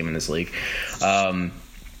other team in this league.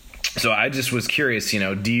 So I just was curious, do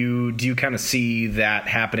you kind of see that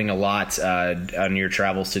happening a lot on your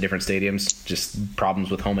travels to different stadiums? Just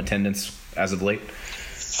problems with home attendance as of late?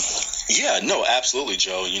 Yeah, no, absolutely,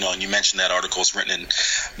 Joe. And you mentioned that article is written in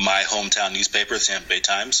my hometown newspaper, the Tampa Bay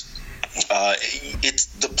Times.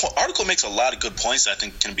 The article makes a lot of good points that I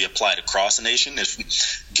think can be applied across the nation.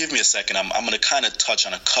 Give me a second, I'm going to kind of touch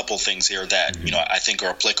on a couple things here that I think are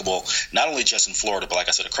applicable not only just in Florida, but like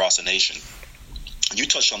I said, across the nation. You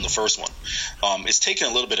touched on the first one. It's taken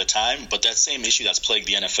a little bit of time, but that same issue that's plagued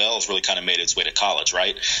the NFL has really kind of made its way to college,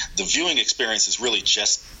 right? The viewing experience is really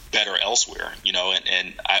just better elsewhere,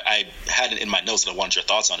 and I had it in my notes that I wanted your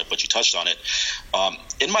thoughts on it, but you touched on it.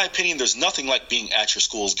 In my opinion, there's nothing like being at your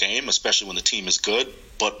school's game, especially when the team is good.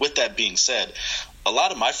 But with that being said, a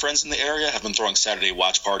lot of my friends in the area have been throwing Saturday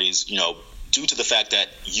watch parties, due to the fact that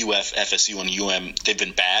UF, FSU, and UM, they've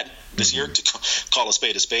been bad this year, to call a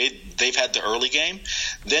spade. They've had the early game.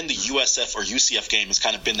 Then the USF or UCF game has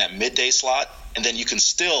kind of been that midday slot, and then you can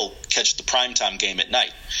still catch the primetime game at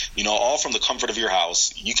night, all from the comfort of your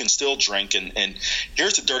house. You can still drink, and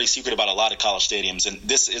here's the dirty secret about a lot of college stadiums, and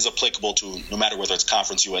this is applicable to no matter whether it's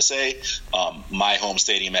Conference USA, my home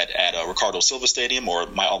stadium at Ricardo Silva Stadium, or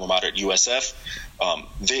my alma mater at USF.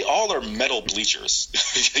 They all are metal bleachers,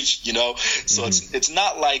 so it's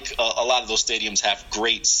not like a lot of those stadiums have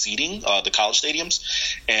great seating, the college stadiums.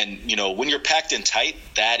 And, when you're packed in tight,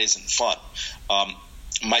 that isn't fun.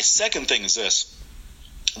 My second thing is this.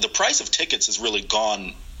 The price of tickets has really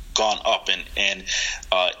gone up, and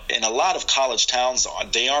in a lot of college towns,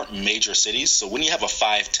 they aren't major cities. So when you have a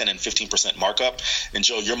 5, 10, and 15% markup, and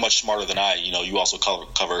Joe, you're much smarter than I. You also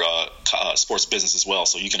cover sports business as well,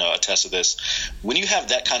 so you can attest to this. When you have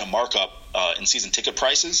that kind of markup in season ticket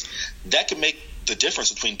prices, that can make the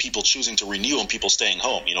difference between people choosing to renew and people staying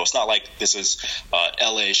home. It's not like this is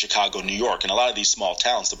LA, Chicago, New York. In a lot of these small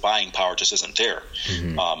towns, the buying power just isn't there.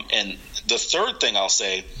 And the third thing I'll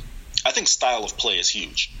say, I think style of play is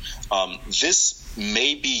huge. This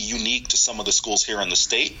may be unique to some of the schools here in the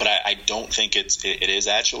state, but I don't think it is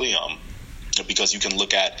actually, because you can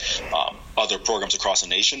look at other programs across the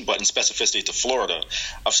nation. But in specificity to Florida,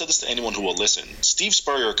 I've said this to anyone who will listen. Steve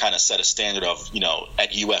Spurrier kind of set a standard of,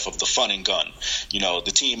 at UF, of the fun and gun.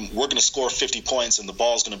 The team, we're going to score 50 points and the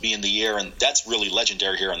ball's going to be in the air, and that's really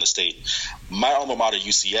legendary here in the state. My alma mater,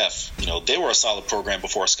 UCF, they were a solid program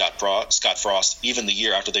before Scott Frost, even the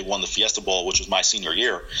year after they won the Fiesta Bowl, which was my senior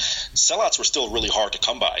year. Sellouts were still really hard to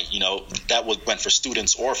come by. That went for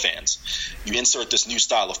students or fans. You insert this new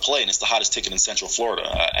style of play, and it's the hottest ticket in Central Florida.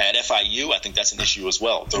 At FIU, I think that's an issue as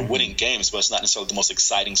well. They're winning games, but it's not necessarily the most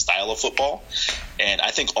exciting style of football. And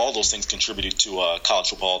I think all those things contributed to college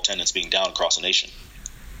football attendance being down across the nation.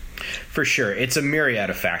 For sure. It's a myriad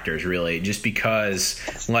of factors, really, just because,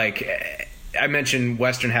 like I mentioned,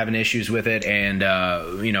 Western having issues with it, and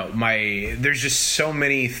there's just so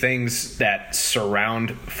many things that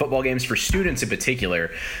surround football games for students in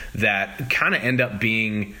particular that kind of end up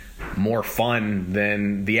being more fun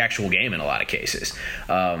than the actual game in a lot of cases.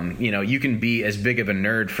 You can be as big of a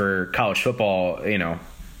nerd for college football,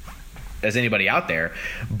 as anybody out there,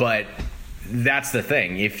 but that's the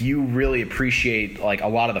thing. If you really appreciate like a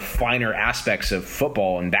lot of the finer aspects of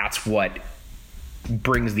football, and that's what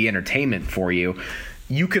brings the entertainment for you,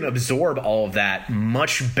 you can absorb all of that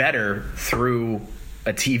much better through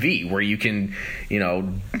a TV where you can,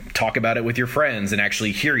 talk about it with your friends and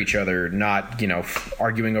actually hear each other, not,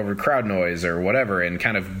 arguing over crowd noise or whatever, and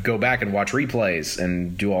kind of go back and watch replays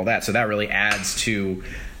and do all that. So that really adds to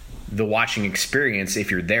the watching experience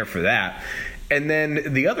if you're there for that. And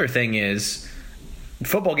then the other thing is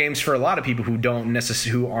football games, for a lot of people who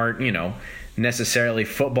aren't, necessarily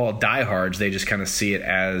football diehards, they just kind of see it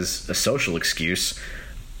as a social excuse.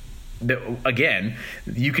 Again,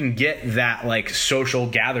 you can get that like social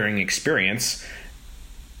gathering experience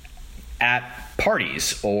at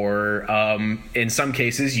parties, or in some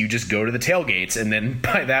cases you just go to the tailgates, and then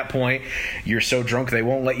by that point you're so drunk they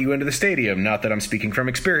won't let you into the stadium. Not that I'm speaking from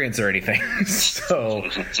experience or anything. So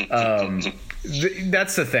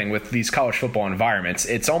that's the thing with these college football environments.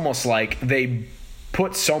 It's almost like they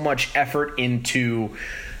put so much effort into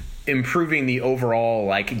improving the overall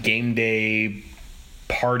like game day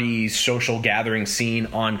party social gathering scene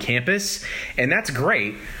on campus, and that's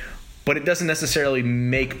great, but it doesn't necessarily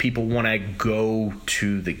make people want to go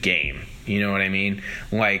to the game. You know what I mean?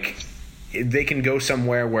 Like, they can go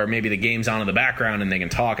somewhere where maybe the game's on in the background and they can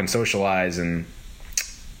talk and socialize and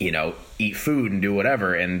eat food and do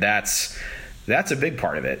whatever, and that's a big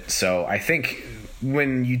part of it. So I think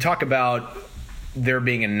when you talk about there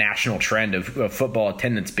being a national trend of football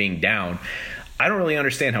attendance being down, I don't really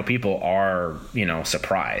understand how people are,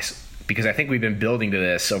 surprised, because I think we've been building to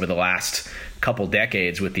this over the last couple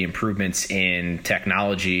decades with the improvements in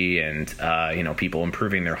technology and, people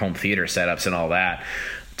improving their home theater setups and all that,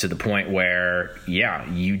 to the point where,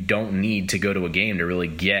 you don't need to go to a game to really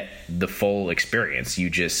get the full experience. You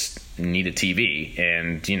just need a TV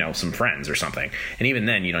and, some friends or something. And even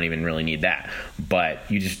then, you don't even really need that. But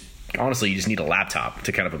honestly, you just need a laptop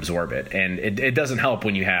to kind of absorb it. And it doesn't help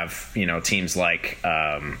when you have, teams like,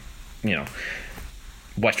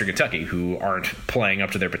 Western Kentucky, who aren't playing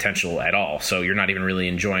up to their potential at all. So you're not even really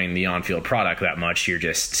enjoying the on-field product that much. You're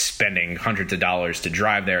just spending hundreds of dollars to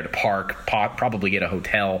drive there, to park, probably get a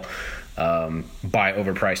hotel, buy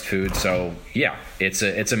overpriced food. So yeah, it's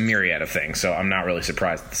a myriad of things. So I'm not really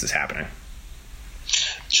surprised that this is happening.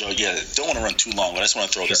 Joe, don't want to run too long, but I just want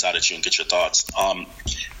to throw this out at you and get your thoughts.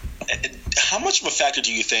 How much of a factor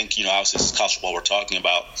do you think, obviously this is college football we're talking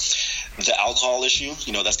about, the alcohol issue,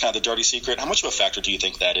 that's kind of the dirty secret. How much of a factor do you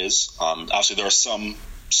think that is? Obviously there are some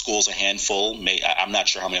schools, a handful, I'm not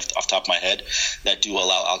sure how many off the top of my head, that do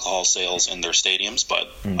allow alcohol sales in their stadiums, but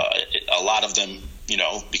a lot of them,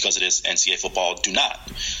 because it is NCAA football, do not.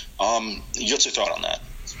 What's your thought on that?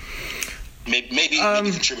 Maybe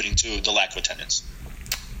contributing to the lack of attendance.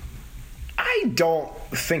 I don't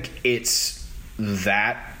think it's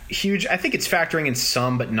that huge. I think it's factoring in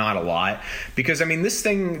some, but not a lot, because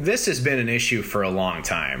this has been an issue for a long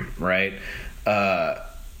time, right? I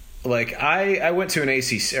went to an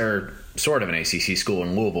ACC, or sort of an ACC school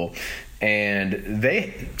in Louisville, and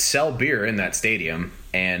they sell beer in that stadium,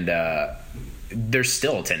 and there's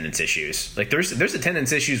still attendance issues. Like there's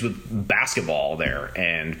attendance issues with basketball there,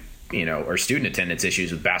 and or student attendance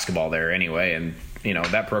issues with basketball there anyway, and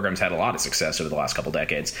that program's had a lot of success over the last couple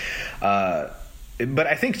decades. But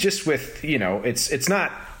I think just with, it's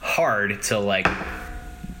not hard to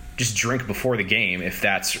just drink before the game if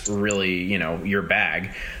that's really, your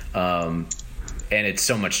bag. And it's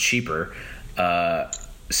so much cheaper.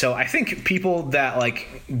 So I think people that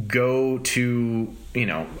go to,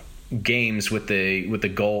 games with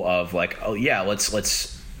the goal of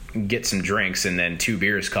let's get some drinks, and then 2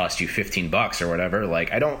 beers cost you $15 or whatever.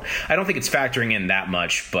 I don't think it's factoring in that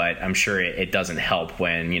much, but I'm sure it doesn't help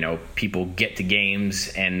when, people get to games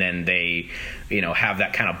and then they, have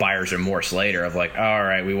that kind of buyer's remorse later of all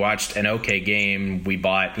right, we watched an okay game. We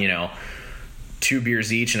bought, 2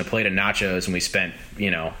 beers each and a plate of nachos, and we spent,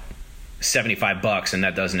 $75, and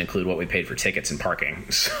that doesn't include what we paid for tickets and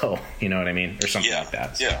parking. So, you know what I mean? Or something like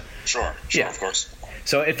that. So, yeah, sure, of course.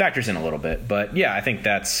 So it factors in a little bit, but yeah, I think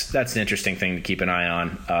that's an interesting thing to keep an eye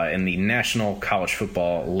on in the national college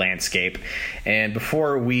football landscape. And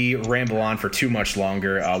before we ramble on for too much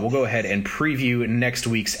longer, we'll go ahead and preview next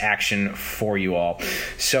week's action for you all.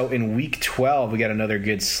 So in Week 12, we got another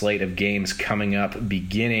good slate of games coming up,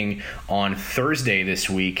 beginning on Thursday this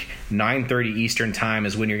week. 9:30 Eastern time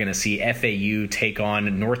is when you're going to see FAU take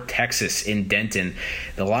on North Texas in Denton.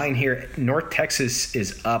 The line here, North Texas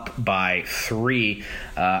is up by 3.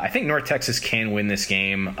 I think North Texas can win this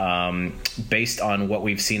game based on what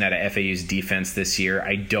we've seen out of FAU's defense this year.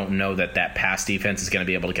 I don't know that pass defense is going to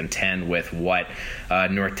be able to contend with what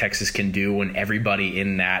North Texas can do when everybody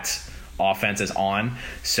in that offense is on.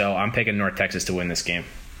 So I'm picking North Texas to win this game.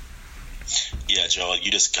 Yeah, Joe, you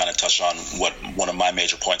just kind of touched on what one of my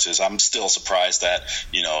major points is. I'm still surprised that,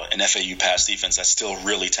 an FAU pass defense that's still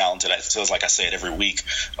really talented. It feels like I say it every week,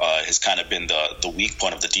 has kind of been the weak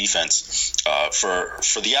point of the defense.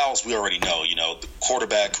 For the Owls, we already know, the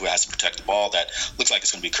quarterback who has to protect the ball, that looks like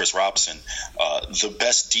it's going to be Chris Robinson. The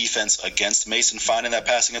best defense against Mason Fine in that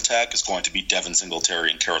passing attack is going to be Devin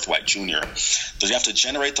Singletary and Kareth White Jr. So you have to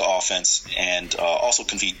generate the offense and also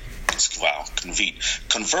convert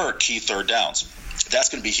key third downs. That's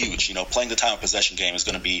going to be huge. Playing the time of possession game is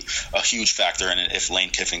going to be a huge factor in it if Lane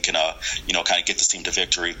Kiffin can, kind of get this team to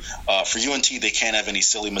victory. For UNT, they can't have any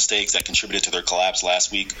silly mistakes that contributed to their collapse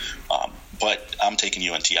last week. But I'm taking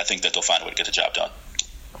UNT. I think that they'll find a way to get the job done.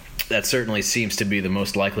 That certainly seems to be the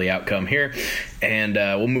most likely outcome here. And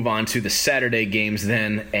we'll move on to the Saturday games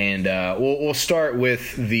then. And we'll start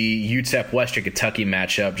with the UTEP-Western Kentucky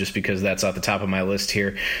matchup, just because that's off the top of my list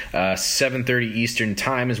here. 7:30 Eastern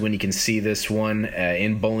time is when you can see this one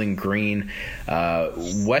in Bowling Green.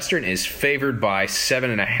 Western is favored by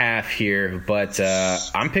 7.5 here, but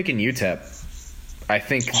I'm picking UTEP. I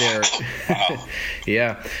think they're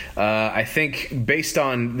I think based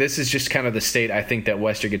on this is just kind of the state I think that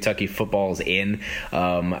Western Kentucky football is in.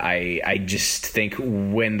 I just think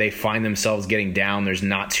when they find themselves getting down, there's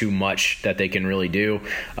not too much that they can really do.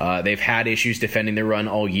 They've had issues defending their run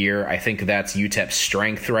all year. I think that's UTEP's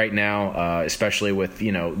strength right now, especially with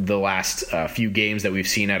the last few games that we've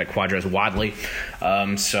seen out of Quadras Wadley.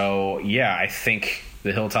 I think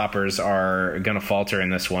the Hilltoppers are going to falter in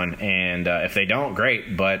this one, and if they don't,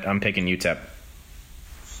 great, but I'm picking UTEP.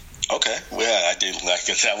 Okay, well, yeah, I did like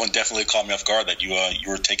that one. Definitely caught me off guard that you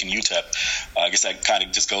were taking UTEP. guess that kind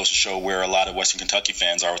of just goes to show where a lot of Western Kentucky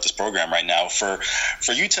fans are with this program right now. For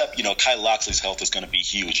UTEP, Kai Loxley's health is going to be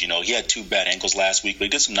huge. He had 2 bad ankles last week, but he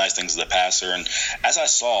did some nice things as a passer. And as I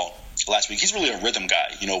saw last week, he's really a rhythm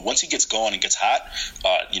guy. Once he gets going and gets hot,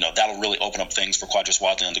 that'll really open up things for Quadras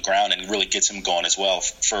Wadley on the ground and really gets him going as well.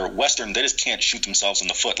 For Western, they just can't shoot themselves in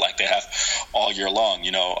the foot like they have all year long.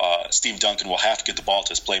 Steve Duncan will have to get the ball to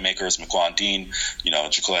his playmakers, McQuan Dean,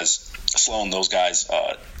 Jaquez Sloan, those guys.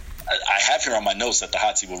 I have here on my notes that the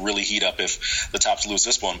hot seat will really heat up if the Tops lose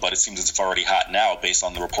this one, but it seems as if it's already hot now based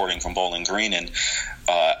on the reporting from Bowling Green. And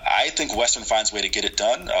I think Western finds a way to get it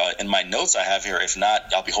done. In my notes I have here, if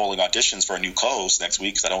not, I'll be holding auditions for a new co-host next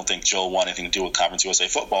week because I don't think Joe will want anything to do with Conference USA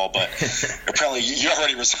football. But apparently you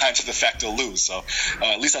already resigned to the fact they'll lose. So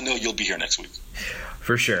at least I know you'll be here next week.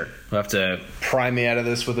 For sure. We'll have to pry me out of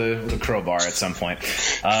this with a crowbar at some point.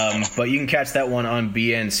 But you can catch that one on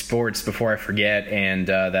BN Sports before I forget. And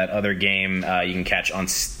that other game you can catch on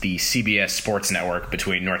the CBS Sports Network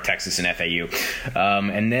between North Texas and FAU.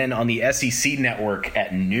 And then on the SEC Network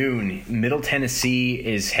at noon, Middle Tennessee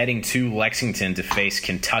is heading to Lexington to face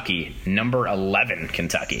Kentucky, number 11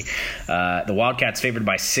 Kentucky. The Wildcats favored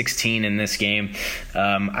by 16 in this game.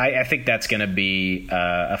 I think that's going to be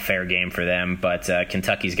a fair game for them, but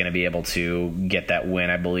Kentucky's going to be able to get that win,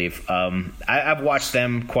 I believe. I've watched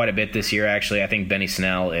them quite a bit this year, actually. I think Benny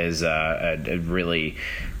Snell is a really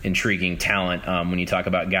intriguing talent when you talk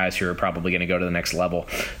about guys who are probably going to go to the next level.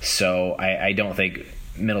 So I don't think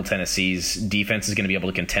Middle Tennessee's defense is going to be able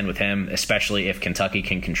to contend with him, especially if Kentucky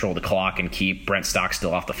can control the clock and keep Brent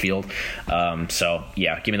Stockstill off the field. So,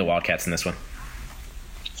 yeah, give me the Wildcats in this one.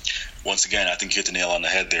 Once again, I think you hit the nail on the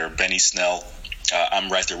head there. Benny Snell,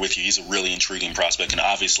 I'm right there with you. He's a really intriguing prospect, and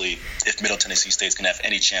obviously, if Middle Tennessee State's going to have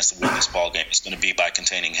any chance to win this ball game, it's going to be by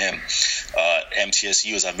containing him.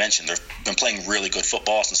 MTSU, as I mentioned, they've been playing really good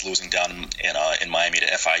football since losing down in Miami to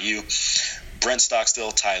FIU. Brent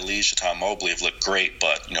Stockstill, Ty Lee, Shaton Mobley have looked great,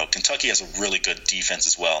 but Kentucky has a really good defense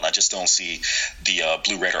as well, and I just don't see the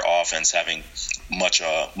Blue Raider offense having much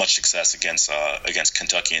success against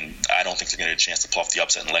Kentucky, and I don't think they're going to get a chance to pull off the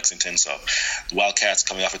upset in Lexington. So the Wildcats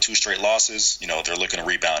coming off of 2 straight losses, they're looking to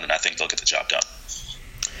rebound, and I think they'll get the job done.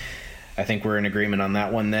 I think we're in agreement on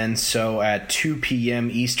that one then. So at 2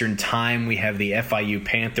 p.m. Eastern Time, we have the FIU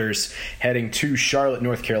Panthers heading to Charlotte,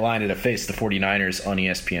 North Carolina to face the 49ers on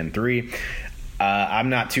ESPN3. I'm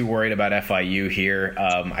not too worried about FIU here.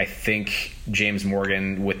 I think James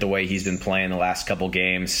Morgan, with the way he's been playing the last couple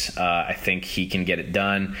games, I think he can get it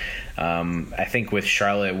done. I think with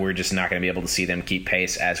Charlotte, we're just not going to be able to see them keep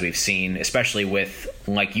pace as we've seen, especially with,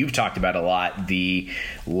 like you've talked about a lot, the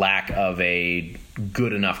lack of a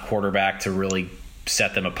good enough quarterback to really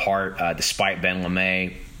set them apart. Despite Ben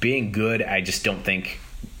LeMay being good, I just don't think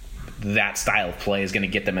that style of play is going to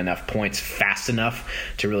get them enough points fast enough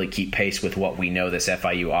to really keep pace with what we know this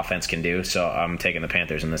FIU offense can do. So I'm taking the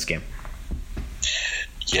Panthers in this game.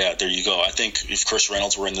 Yeah, there you go. I think if Chris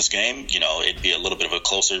Reynolds were in this game, it'd be a little bit of a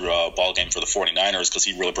closer ball game for the 49ers because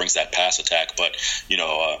he really brings that pass attack. But,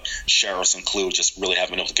 Sharris and Klue just really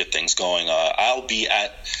haven't been able to get things going. I'll be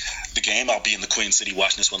at the game. I'll be in the Queen City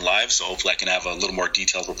watching this one live, so hopefully I can have a little more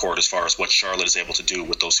detailed report as far as what Charlotte is able to do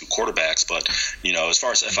with those 2 quarterbacks. But, as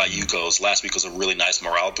far as FIU goes, last week was a really nice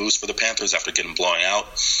morale boost for the Panthers after getting blown out.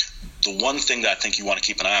 The one thing that I think you want to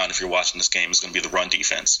keep an eye on if you're watching this game is going to be the run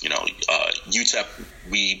defense. UTEP,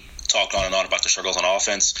 we talked on and on about the struggles on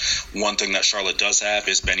offense. One thing that Charlotte does have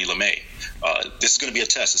is Benny LeMay. This is going to be a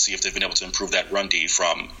test to see if they've been able to improve that run D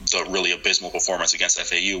from the really abysmal performance against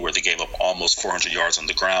FAU where they gave up almost 400 yards on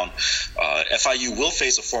the ground. FIU will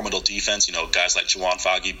face a formidable defense, guys like Juwan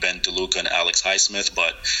Foggy, Ben DeLuca, and Alex Highsmith,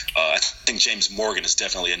 but I think James Morgan is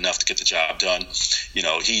definitely enough to get the job done.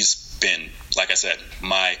 He's been, like I said,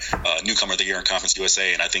 my newcomer of the year in Conference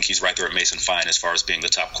USA, and I think he's right there at Mason Fine as far as being the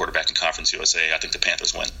top quarterback in Conference USA. I think the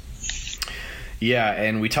Panthers win. Yeah,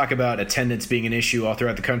 and we talk about attendance being an issue all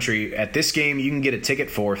throughout the country. At this game, you can get a ticket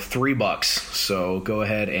for $3, so go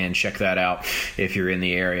ahead and check that out if you're in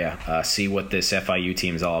the area. See what this FIU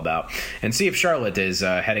team is all about, and see if Charlotte is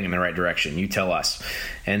heading in the right direction. You tell us.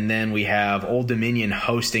 And then we have Old Dominion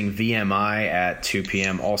hosting VMI at 2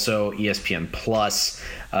 p.m. Also, ESPN Plus.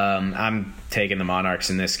 I'm taking the Monarchs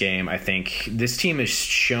in this game. I think this team has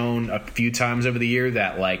shown a few times over the year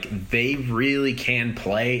that they really can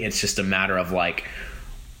play. It's just a matter of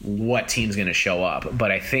what team's going to show up.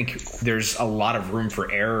 But I think there's a lot of room for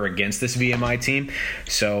error against this VMI team.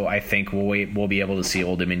 So I think we'll be able to see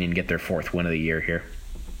Old Dominion get their 4th win of the year here.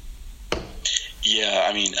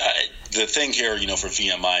 Yeah, the thing here, for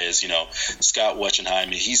VMI is, Scott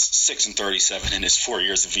Wetchenheim, he's 6-37 in his 4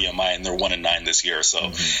 years of VMI, and they're 1-9 this year.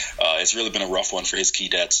 So it's really been a rough one for his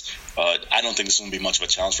Keydets. I don't think this will be much of a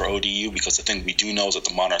challenge for ODU, because the thing we do know is that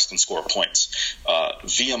the Monarchs can score points.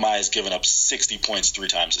 VMI has given up 60 points 3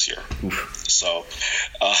 times this year. Oof. So,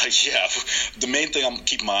 the main thing I'm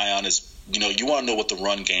keeping my eye on is, you want to know what the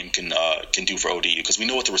run game can do for ODU, because we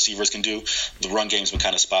know what the receivers can do. The run game's been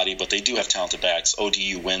kind of spotty, but they do have talented backs.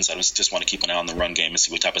 ODU wins. I just want to keep an eye on the run game and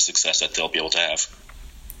see what type of success that they'll be able to have.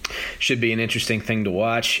 Should be an interesting thing to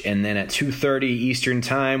watch. And then at 2:30 Eastern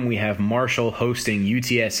Time, we have Marshall hosting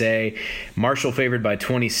UTSA. Marshall favored by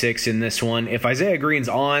 26 in this one. If Isaiah Green's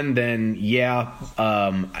on, then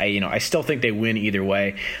I still think they win either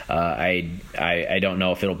way. I don't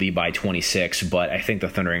know if it'll be by 26, but I think the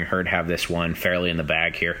Thundering Herd have this one fairly in the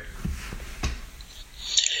bag here.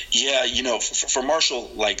 Yeah, for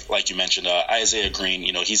Marshall, like you mentioned, Isaiah Green,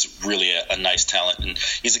 he's really a nice talent, and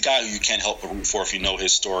he's a guy who you can't help but root for if you know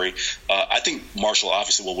his story. I think Marshall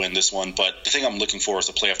obviously will win this one, but the thing I'm looking for is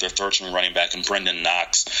to play off their third-string running back and Brendan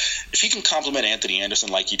Knox. If he can complement Anthony Anderson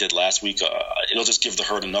like he did last week, it'll just give the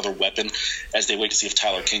Herd another weapon as they wait to see if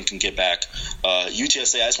Tyler King can get back.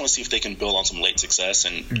 UTSA, I just want to see if they can build on some late success,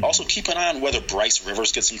 and also keep an eye on whether Bryce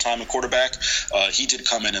Rivers gets some time at quarterback. He did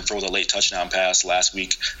come in and throw the late touchdown pass last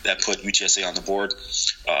week that put UTSA on the board.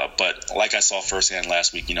 But like I saw firsthand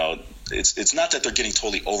last week, it's not that they're getting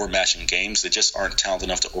totally overmatched in games. They just aren't talented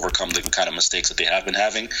enough to overcome the kind of mistakes that they have been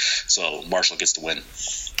having. So Marshall gets the win.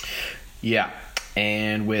 Yeah.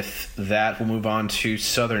 And with that, we'll move on to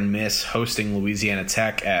Southern Miss hosting Louisiana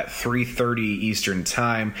Tech at 3:30 Eastern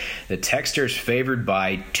Time. The Techsters favored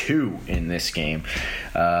by 2 in this game.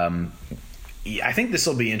 I think this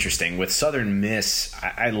will be interesting. With Southern Miss,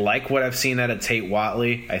 I like what I've seen out of Tate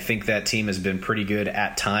Watley. I think that team has been pretty good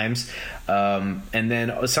at times. And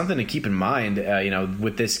then something to keep in mind,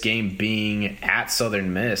 with this game being at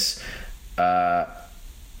Southern Miss,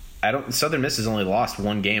 Southern Miss has only lost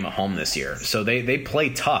 1 game at home this year. So they play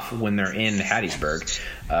tough when they're in Hattiesburg.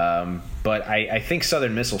 But I think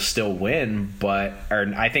Southern Miss will still win,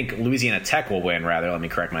 or I think Louisiana Tech will win, rather. Let me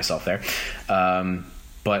correct myself there.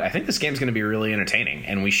 But I think this game's going to be really entertaining,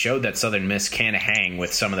 and we showed that Southern Miss can hang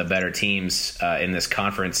with some of the better teams in this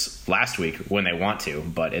conference last week when they want to,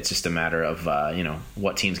 but it's just a matter of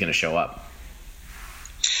what team's going to show up.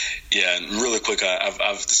 Yeah, and really quick,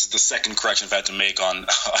 this is the second correction I've had to make on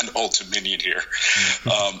Old Dominion here.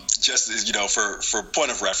 For point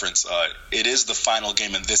of reference, it is the final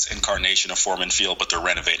game in this incarnation of Foreman Field, but they're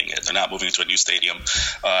renovating it. They're not moving to a new stadium.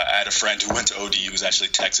 I had a friend who went to ODU who's actually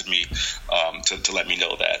texted me to let me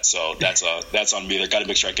know that. So that's on me. I got to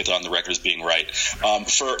make sure I get that on the record as being right.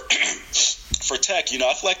 For Tech,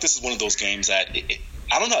 I feel like this is one of those games that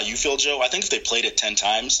I don't know how you feel, Joe. I think if they played it 10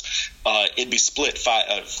 times, it'd be split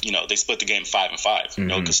 5. They split the game 5-5.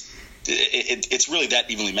 Because it's really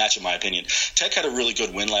that evenly matched, in my opinion. Tech had a really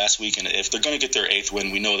good win last week, and if they're going to get their 8th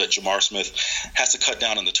win, we know that Jamar Smith has to cut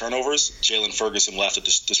down on the turnovers. Jalen Ferguson will have to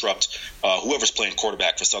disrupt whoever's playing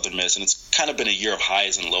quarterback for Southern Miss, and it's kind of been a year of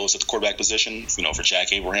highs and lows at the quarterback position. For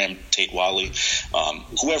Jack Abraham, Tate Watley,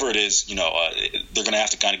 whoever it is, they're going to have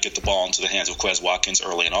to kind of get the ball into the hands of Quez Watkins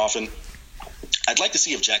early and often. I'd like to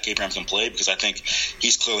see if Jack Abraham can play, because I think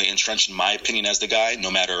he's clearly entrenched, in my opinion, as the guy, no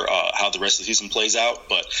matter how the rest of the season plays out.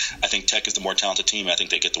 But I think Tech is the more talented team, and I think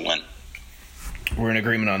they get the win. We're in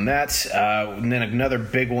agreement on that. And then another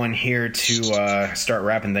big one here to start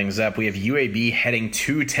wrapping things up. We have UAB heading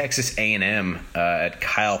to Texas A&M at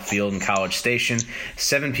Kyle Field in College Station.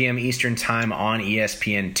 7 p.m. Eastern Time on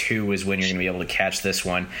ESPN2 is when you're going to be able to catch this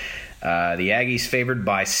one. The Aggies favored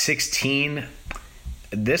by 16.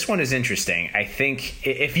 This one is interesting. I think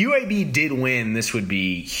if UAB did win, this would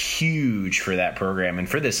be huge for that program and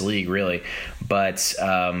for this league, really. But,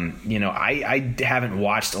 I haven't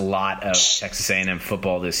watched a lot of Texas A&M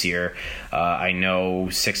football this year. I know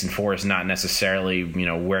 6-4 is not necessarily,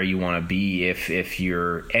 where you want to be if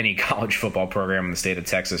you're any college football program in the state of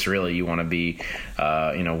Texas. Really, you want to be,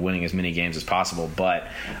 winning as many games as possible. But,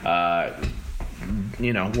 what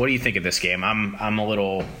do you think of this game?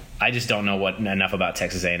 I just don't know enough about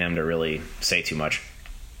Texas A&M to really say too much.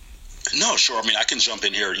 No, sure. I can jump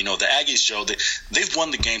in here. The Aggies, Joe, they've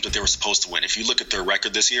won the games that they were supposed to win. If you look at their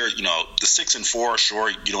record this year, the 6-4,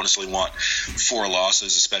 sure, you don't necessarily want 4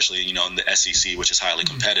 losses, especially, in the SEC, which is highly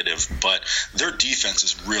competitive. But their defense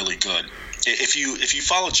is really good. If you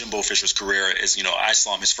follow Jimbo Fisher's career, as I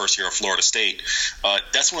saw him his first year at Florida State,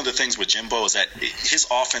 that's one of the things with Jimbo is that his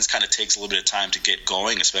offense kind of takes a little bit of time to get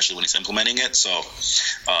going, especially when he's implementing it. So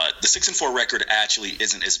the 6-4 record actually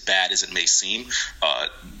isn't as bad as it may seem.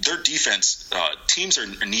 their defense, teams are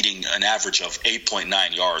needing an average of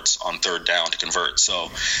 8.9 yards on third down to convert. So,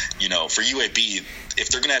 for UAB, if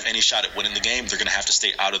they're going to have any shot at winning the game, they're going to have to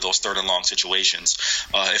stay out of those third and long situations.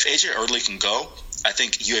 If AJ Earley can go, I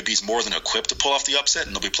think UAB is more than equipped to pull off the upset,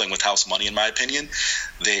 and they'll be playing with house money, in my opinion.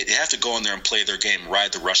 They have to go in there and play their game,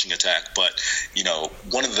 ride the rushing attack. But,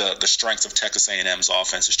 one of the strengths of Texas A&M's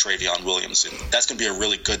offense is Travion Williams, and that's going to be a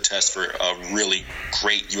really good test for a really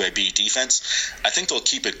great UAB defense. I think they'll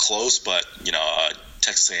keep it close, but,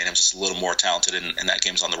 Texas A&M is just a little more talented, and that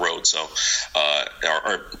game's on the road. So,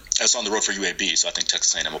 or it's on the road for UAB, so I think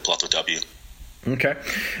Texas A&M will pull out the W. Okay.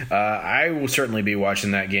 I will certainly be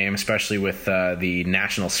watching that game, especially with the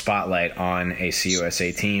national spotlight on a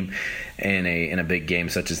CUSA team in a big game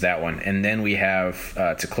such as that one. And then we have,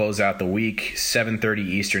 to close out the week, 7:30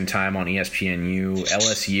 Eastern time on ESPNU,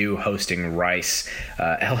 LSU hosting Rice.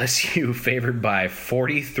 LSU favored by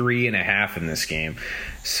 43.5 in this game.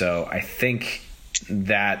 So I think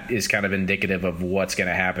that is kind of indicative of what's going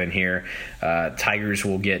to happen here. Tigers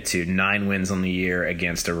will get to 9 wins on the year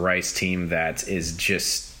against a Rice team that is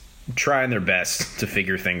just trying their best to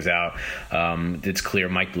figure things out. It's clear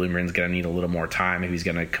Mike Bloomgren's going to need a little more time if he's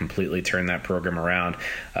going to completely turn that program around.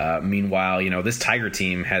 Meanwhile, this Tiger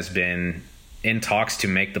team has been in talks to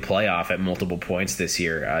make the playoff at multiple points this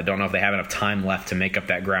year. I don't know if they have enough time left to make up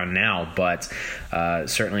that ground now, but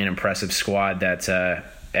certainly an impressive squad that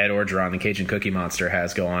Ed Orgeron, the Cajun Cookie Monster,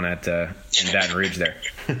 has go on at in Baton Rouge there.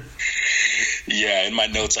 Yeah, in my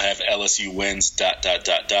notes I have LSU wins ...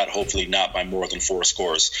 hopefully not by more than 4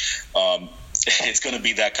 scores. It's going to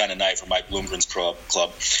be that kind of night for Mike Bloomgren's club.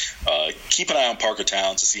 Keep an eye on Parker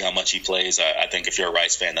Towns to see how much he plays. I think if you're a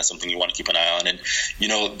Rice fan, that's something you want to keep an eye on. And,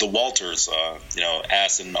 the Walters,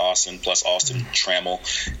 Aston, Austin, plus Austin Trammell.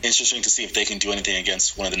 Interesting to see if they can do anything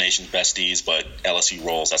against one of the nation's best Ds, but LSU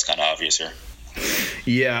rolls. That's kind of obvious here.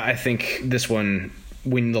 Yeah, I think this one,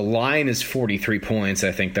 when the line is 43 points,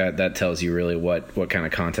 I think that tells you really what kind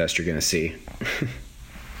of contest you're going to see.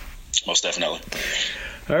 Most definitely.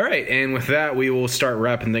 All right, and with that, we will start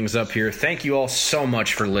wrapping things up here. Thank you all so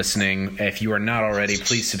much for listening. If you are not already,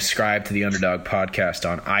 please subscribe to the Underdog Podcast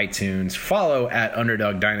on iTunes. Follow at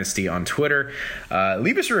Underdog Dynasty on Twitter.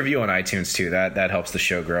 Leave us a review on iTunes, too. That helps the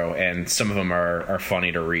show grow, and some of them are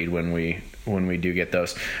funny to read when we do get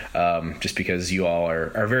those, just because you all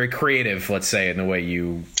are very creative, let's say, in the way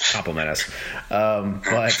you compliment us.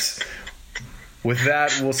 But with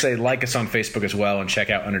that, we'll say like us on Facebook as well, and check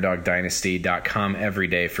out UnderdogDynasty.com every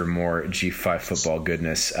day for more G5 football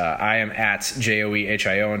goodness. I am at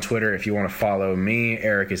JOEHIO on Twitter. If you want to follow me,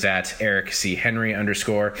 Eric is at EricCHenry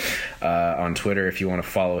 _ on Twitter. If you want to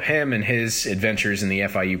follow him and his adventures in the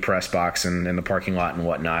FIU press box and in the parking lot and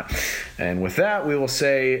whatnot. And with that, we will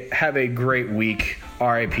say have a great week.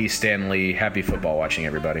 R.I.P. Stan Lee. Happy football watching,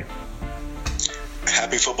 everybody.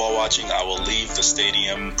 Happy football watching. I will leave the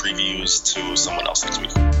stadium previews to someone else next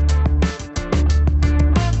week.